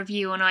us a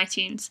review on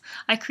iTunes.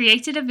 I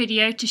created a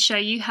video to show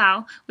you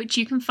how, which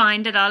you can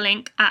find at our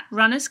link at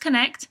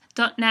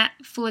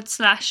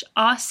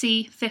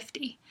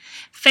runnersconnect.net/RC50.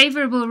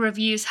 Favourable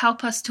reviews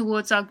help us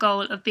towards our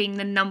goal of being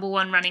the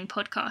 #1 running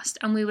podcast,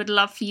 and we would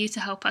love for you to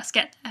help us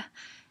get there.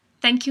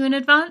 Thank you in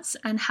advance,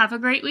 and have a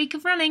great week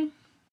of running.